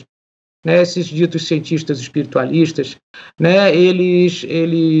da USP. Né, esses ditos cientistas espiritualistas, né,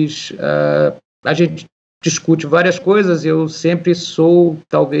 a gente discute várias coisas. Eu sempre sou,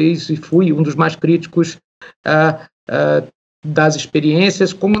 talvez, e fui um dos mais críticos das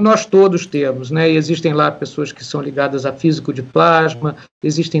experiências, como nós todos temos, né? E existem lá pessoas que são ligadas a físico de plasma,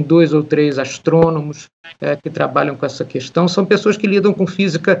 existem 2 ou 3 astrônomos que trabalham com essa questão, são pessoas que lidam com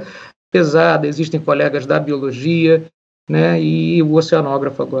física pesada, existem colegas da biologia, né? E o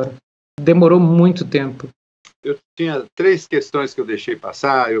oceanógrafo agora. Demorou muito tempo. Eu tinha 3 questões que eu deixei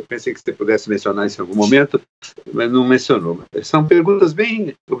passar, eu pensei que você pudesse mencionar isso em algum momento, mas não mencionou. São perguntas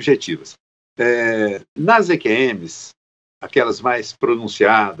bem objetivas. Nas EQMs, aquelas mais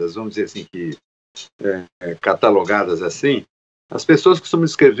pronunciadas, vamos dizer assim, catalogadas assim, as pessoas costumam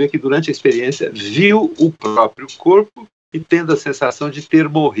escrever que durante a experiência viu o próprio corpo e tendo a sensação de ter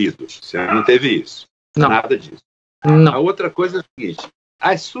morrido. Você não teve isso? Não. Nada disso. Não. A outra coisa é a seguinte: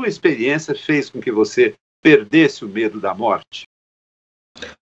 a sua experiência fez com que você perdesse o medo da morte?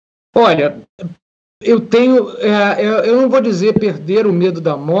 Olha, eu não vou dizer perder o medo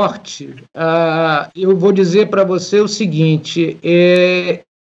da morte, eu vou dizer para você o seguinte,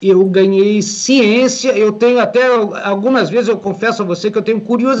 eu ganhei ciência, eu tenho até, algumas vezes eu confesso a você que eu tenho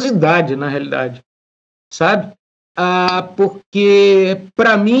curiosidade, na realidade, sabe? Porque,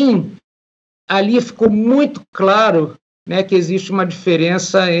 para mim, ali ficou muito claro, né, que existe uma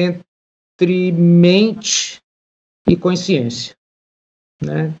diferença entre mente e consciência,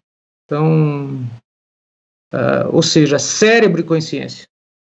 né? Então, ou seja, cérebro e consciência,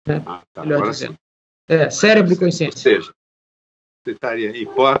 né? Melhor dizendo. Cérebro e consciência. Ou seja, você estaria, em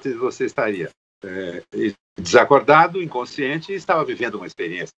hipótese, você estaria desacordado, inconsciente, e estava vivendo uma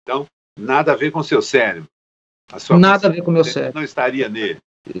experiência. Então, nada a ver com o seu cérebro. Nada a ver com o meu cérebro. Não estaria nele.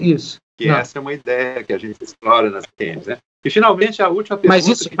 Isso. Que não. Essa é uma ideia que a gente explora nas EQMs, né? E, finalmente, a última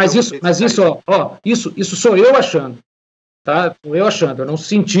pergunta... Isso sou eu achando, tá? Eu achando, eu não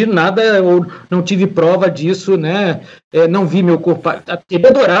senti nada, eu não tive prova disso, né? Não vi meu corpo... Ele é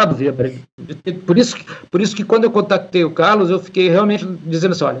adorado ver. Por isso que quando eu contactei o Carlos, eu fiquei realmente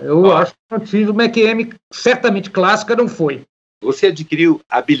dizendo assim, olha, eu acho que não tive uma EQM certamente clássica, não foi. Você adquiriu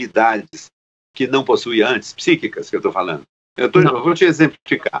habilidades que não possuía antes, psíquicas, que eu estou falando? Eu vou te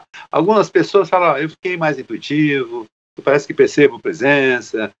exemplificar. Algumas pessoas falam, eu fiquei mais intuitivo, parece que percebo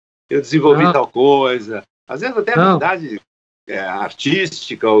presença, eu desenvolvi tal coisa. Às vezes até habilidade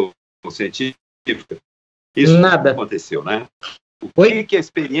artística ou científica. Isso nada aconteceu, né? O que a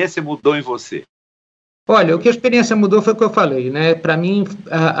experiência mudou em você? Olha, o que a experiência mudou foi o que eu falei, né? Para mim,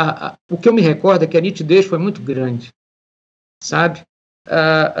 o que eu me recordo é que a nitidez foi muito grande, sabe?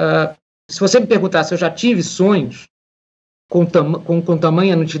 Se você me perguntar se eu já tive sonhos com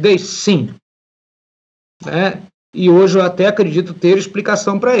tamanha nitidez, sim. Né? E hoje eu até acredito ter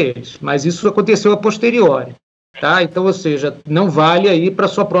explicação para eles, mas isso aconteceu a posteriori. Tá? Então, ou seja, não vale aí para a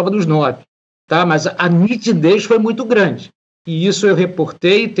sua prova dos 9. tá? Mas a nitidez foi muito grande. E isso eu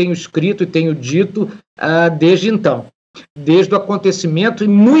reportei, tenho escrito e tenho dito desde então. Desde o acontecimento e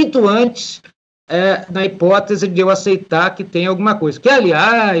muito antes, na hipótese de eu aceitar que tem alguma coisa. Que,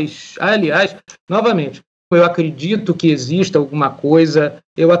 aliás, novamente, eu acredito que exista alguma coisa,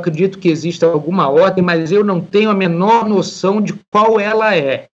 eu acredito que exista alguma ordem, mas eu não tenho a menor noção de qual ela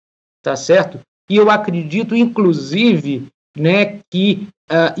é, tá certo? E eu acredito, inclusive, né, que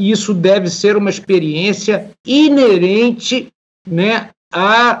isso deve ser uma experiência inerente, né,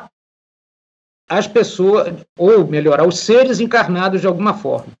 às pessoas, ou melhor, aos seres encarnados de alguma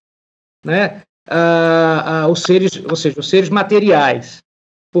forma, né? Os seres, ou seja, os seres materiais.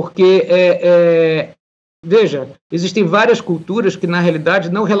 Porque, veja, existem várias culturas que, na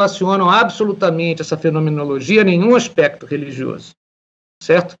realidade, não relacionam absolutamente essa fenomenologia a nenhum aspecto religioso,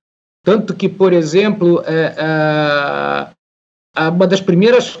 certo? Tanto que, por exemplo, uma das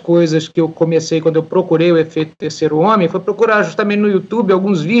primeiras coisas que eu comecei quando eu procurei o efeito terceiro homem foi procurar justamente no YouTube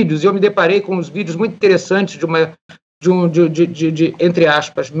alguns vídeos, e eu me deparei com uns vídeos muito interessantes de entre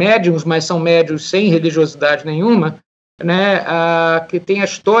aspas, médiums, mas são médiums sem religiosidade nenhuma, né, que tem a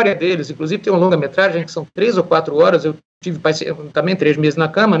história deles, inclusive tem uma longa-metragem que são 3 ou 4 horas, eu tive também 3 meses na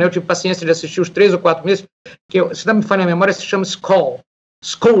cama, né, eu tive paciência de assistir os 3 ou 4 meses, que, se não me falha a memória, se chama Skull.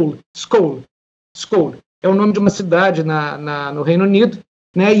 É o nome de uma cidade no Reino Unido,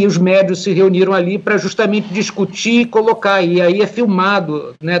 né, e os médios se reuniram ali para justamente discutir e colocar, e aí é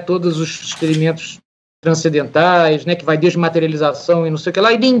filmado, né, todos os experimentos transcendentais, né, que vai desde materialização e não sei o que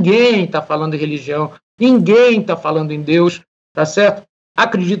lá, e ninguém está falando em religião, ninguém está falando em Deus, tá certo?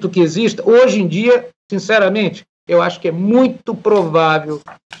 Acredito que exista. Hoje em dia, sinceramente, eu acho que é muito provável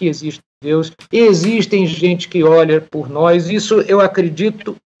que exista Deus. Existem gente que olha por nós, isso eu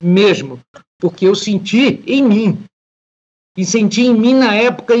acredito mesmo, porque eu senti em mim, e senti em mim na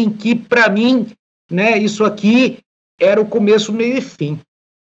época em que, para mim, né, isso aqui era o começo, meio e fim.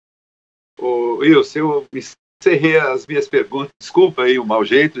 Ílson, eu encerrei as minhas perguntas, desculpa aí o mau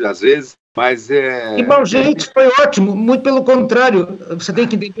jeito, às vezes, mas E mau jeito foi ótimo, muito pelo contrário, você tem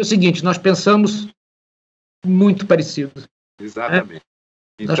que entender o seguinte, nós pensamos muito parecido. Exatamente.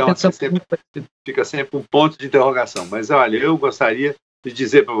 Então, fica sempre um ponto de interrogação, mas olha, eu gostaria de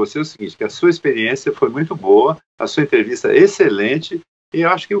dizer para você o seguinte, que a sua experiência foi muito boa, a sua entrevista excelente, e eu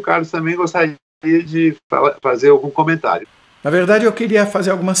acho que o Carlos também gostaria de fazer algum comentário. Na verdade, eu queria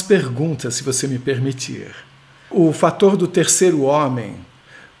fazer algumas perguntas, se você me permitir. O fator do terceiro homem,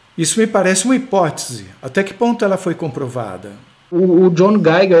 isso me parece uma hipótese. Até que ponto ela foi comprovada? O John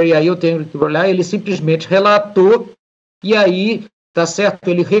Geiger, e aí eu tenho que olhar, ele simplesmente relatou, e aí, tá certo,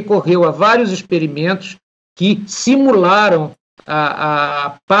 ele recorreu a vários experimentos que simularam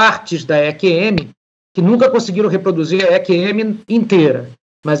a partes da EQM, que nunca conseguiram reproduzir a EQM inteira,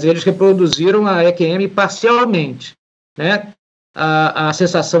 mas eles reproduziram a EQM parcialmente, né? A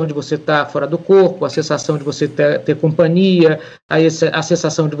sensação de você estar fora do corpo, a sensação de você ter companhia, a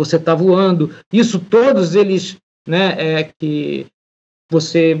sensação de você estar voando, isso todos eles, né, que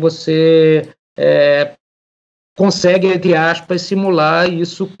você consegue, entre aspas, simular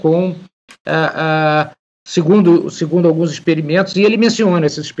isso com segundo alguns experimentos, e ele menciona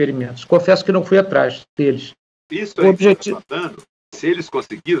esses experimentos. Confesso que não fui atrás deles. Isso aí que você está falando, se eles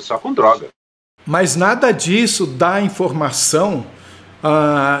conseguiram, só com droga. Mas nada disso dá informação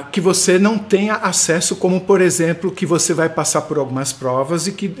que você não tenha acesso, como, por exemplo, que você vai passar por algumas provas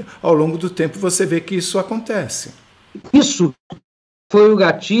e que, ao longo do tempo, você vê que isso acontece. Isso foi o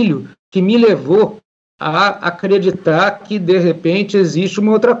gatilho que me levou a acreditar que, de repente, existe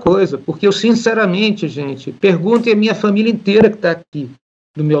uma outra coisa. Porque eu, sinceramente, gente, perguntem a minha família inteira que está aqui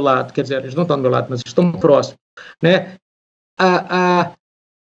do meu lado, quer dizer, eles não estão do meu lado, mas estão próximos, né?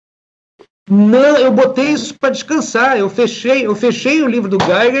 Não, eu botei isso para descansar, eu fechei o livro do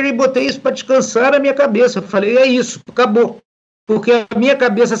Geiger e botei isso para descansar na minha cabeça. Eu falei, é isso, acabou. Porque a minha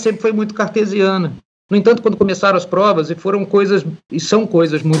cabeça sempre foi muito cartesiana. No entanto, quando começaram as provas, e foram coisas, e são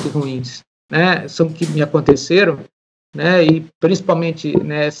coisas muito ruins, né, são que me aconteceram, né, e principalmente,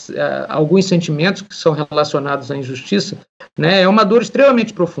 né, alguns sentimentos que são relacionados à injustiça, né, é uma dor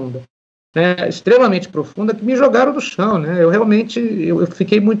extremamente profunda, né, extremamente profunda, que me jogaram no chão, né, eu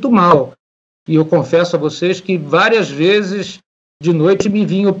fiquei muito mal. E eu confesso a vocês que várias vezes de noite me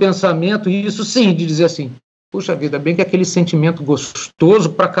vinha o pensamento, e isso sim, de dizer assim, puxa vida, bem que aquele sentimento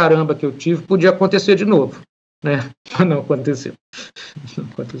gostoso pra caramba que eu tive podia acontecer de novo, né? Não aconteceu. Não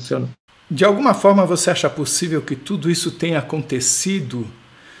aconteceu, não. De alguma forma você acha possível que tudo isso tenha acontecido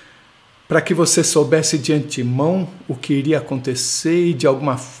para que você soubesse de antemão o que iria acontecer e de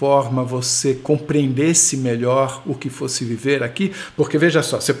alguma forma você compreendesse melhor o que fosse viver aqui? Porque veja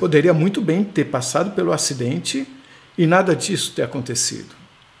só, você poderia muito bem ter passado pelo acidente e nada disso ter acontecido.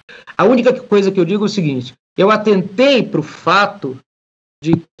 A única coisa que eu digo é o seguinte: eu atentei para o fato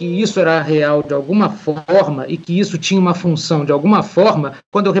de que isso era real de alguma forma e que isso tinha uma função de alguma forma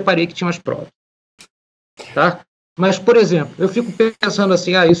quando eu reparei que tinha as provas. Tá? Mas, por exemplo, eu fico pensando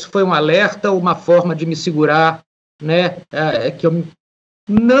assim, isso foi um alerta, uma forma de me segurar, né?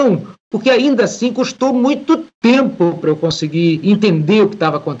 Não, porque ainda assim custou muito tempo para eu conseguir entender o que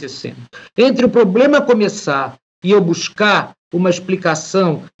estava acontecendo. Entre o problema começar e eu buscar uma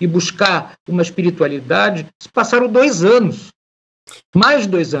explicação e buscar uma espiritualidade, se passaram 2 anos. Mais de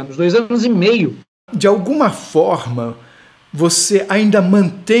 2 anos, 2 anos e meio. De alguma forma, você ainda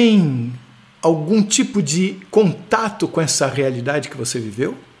mantém algum tipo de contato com essa realidade que você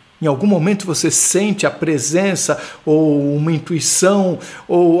viveu? Em algum momento você sente a presença ou uma intuição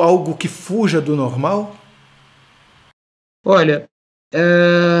ou algo que fuja do normal? Olha,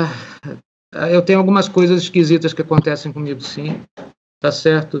 eu tenho algumas coisas esquisitas que acontecem comigo, sim, tá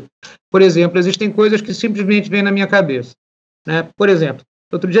certo? Por exemplo, existem coisas que simplesmente vêm na minha cabeça, né? Por exemplo,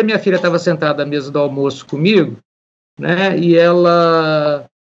 outro dia minha filha estava sentada à mesa do almoço comigo, né? E ela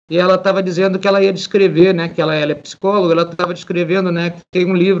estava dizendo que ela ia descrever, né? Que ela é psicóloga, ela estava descrevendo, né? Que tem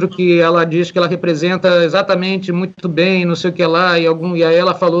um livro que ela diz que ela representa exatamente muito bem, não sei o que lá, e aí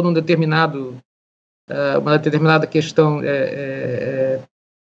ela falou uma determinada questão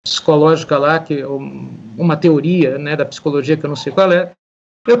psicológica lá, uma teoria, né, da psicologia que eu não sei qual é.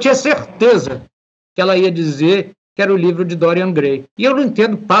 Eu tinha certeza que ela ia dizer que era o livro de Dorian Gray. E eu não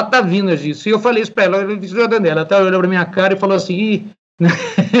entendo patavinas disso. E eu falei isso para ela, ela estava olhando para minha cara e falou assim,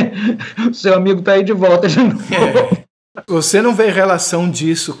 o seu amigo está aí de volta de novo. Você não vê relação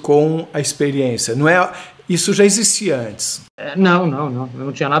disso com a experiência, não é? Isso já existia antes. Não, eu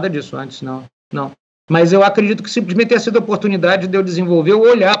não tinha nada disso antes, não. Mas eu acredito que simplesmente tenha sido a oportunidade de eu desenvolver ou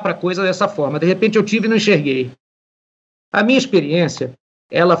olhar para a coisa dessa forma. De repente eu tive e não enxerguei. A minha experiência,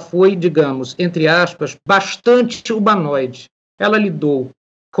 ela foi, digamos, entre aspas, bastante humanoide. Ela lidou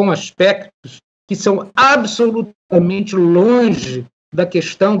com aspectos que são absolutamente longe da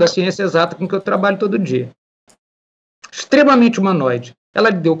questão da ciência exata com que eu trabalho todo dia. Extremamente humanoide.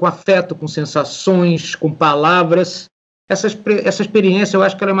 Ela lidou com afeto, com sensações, com palavras. Essa experiência, eu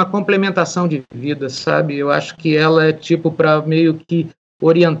acho que ela é uma complementação de vida, sabe? Eu acho que ela é tipo para meio que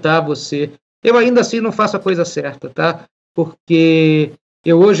orientar você. Eu ainda assim não faço a coisa certa, tá? Porque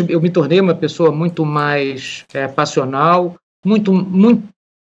hoje eu me tornei uma pessoa muito mais passional, muito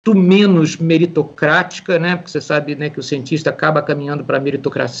menos meritocrática, né? Porque você sabe, né, que o cientista acaba caminhando para a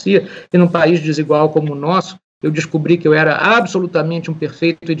meritocracia, e num país desigual como o nosso, eu descobri que eu era absolutamente um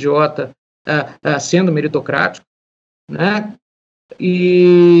perfeito idiota sendo meritocrático, né?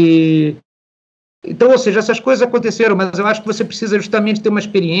 Então, ou seja, essas coisas aconteceram, mas eu acho que você precisa justamente ter uma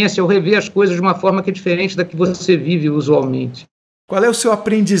experiência ou rever as coisas de uma forma que é diferente da que você vive usualmente. Qual é o seu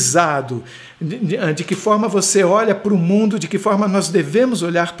aprendizado? De que forma você olha para o mundo, de que forma nós devemos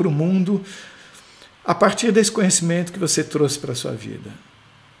olhar para o mundo a partir desse conhecimento que você trouxe para a sua vida?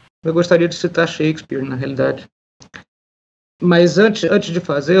 Eu gostaria de citar Shakespeare, na realidade. Mas antes de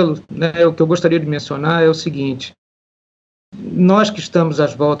fazê-lo, né, o que eu gostaria de mencionar é o seguinte: nós que estamos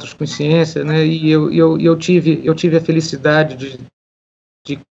às voltas com ciência, né, e eu tive a felicidade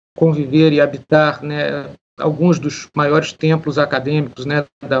de conviver e habitar, né, alguns dos maiores templos acadêmicos, né,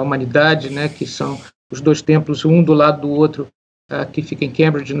 da humanidade, né, que são os 2 templos, um do lado do outro, que fica em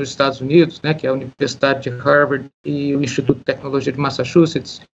Cambridge, nos Estados Unidos, né, que é a Universidade de Harvard e o Instituto de Tecnologia de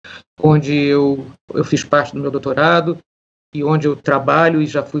Massachusetts, onde eu fiz parte do meu doutorado e onde eu trabalho e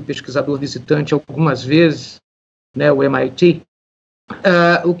já fui pesquisador visitante algumas vezes, né, o MIT.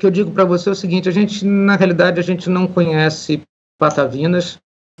 O que eu digo para você é o seguinte: na realidade, a gente não conhece patavinas.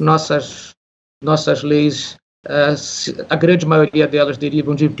 Nossas leis, a grande maioria delas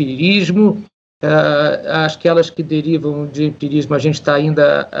derivam de empirismo. Aquelas que derivam de empirismo, a gente está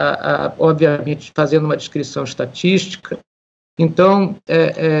ainda, obviamente, fazendo uma descrição estatística. Então,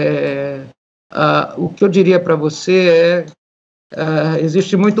 o que eu diria para você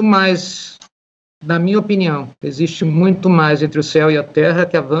existe muito mais, na minha opinião, existe muito mais entre o céu e a terra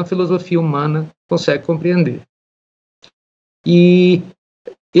que a vã filosofia humana consegue compreender. E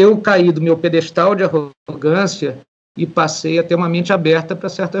eu caí do meu pedestal de arrogância e passei a ter uma mente aberta para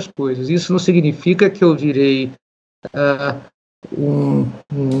certas coisas. Isso não significa que eu virei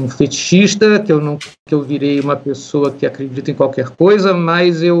um fetichista, que eu virei uma pessoa que acredita em qualquer coisa,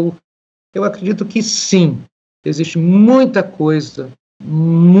 mas eu acredito que sim, existe muita coisa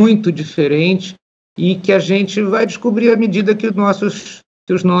muito diferente e que a gente vai descobrir à medida que os nossos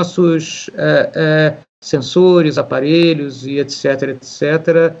sensores, aparelhos e etc.,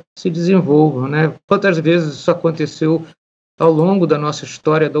 se desenvolvam, né? Quantas vezes isso aconteceu ao longo da nossa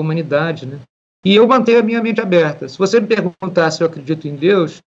história da humanidade, né? E eu mantenho a minha mente aberta. Se você me perguntar se eu acredito em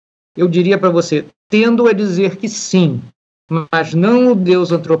Deus, eu diria para você, tendo a dizer que sim, mas não o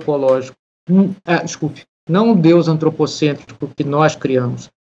Deus antropológico, não o Deus antropocêntrico que nós criamos.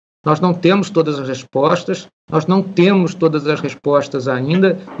 Nós não temos todas as respostas, nós não temos todas as respostas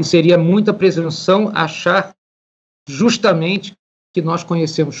ainda, e seria muita presunção achar justamente que nós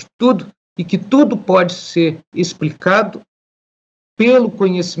conhecemos tudo e que tudo pode ser explicado pelo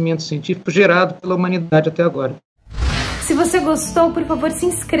conhecimento científico gerado pela humanidade até agora. Se você gostou, por favor, se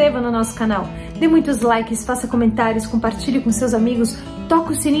inscreva no nosso canal. Dê muitos likes, faça comentários, compartilhe com seus amigos,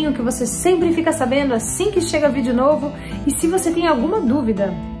 toque o sininho que você sempre fica sabendo assim que chega vídeo novo. E se você tem alguma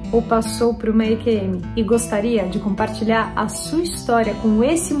dúvida ou passou por uma EQM e gostaria de compartilhar a sua história com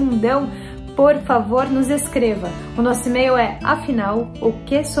esse mundão, por favor, nos escreva. O nosso e-mail é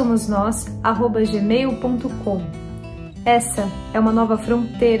afinal.oquesomosnós@gmail.com. Essa é uma nova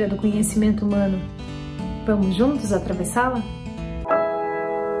fronteira do conhecimento humano. Vamos juntos atravessá-la?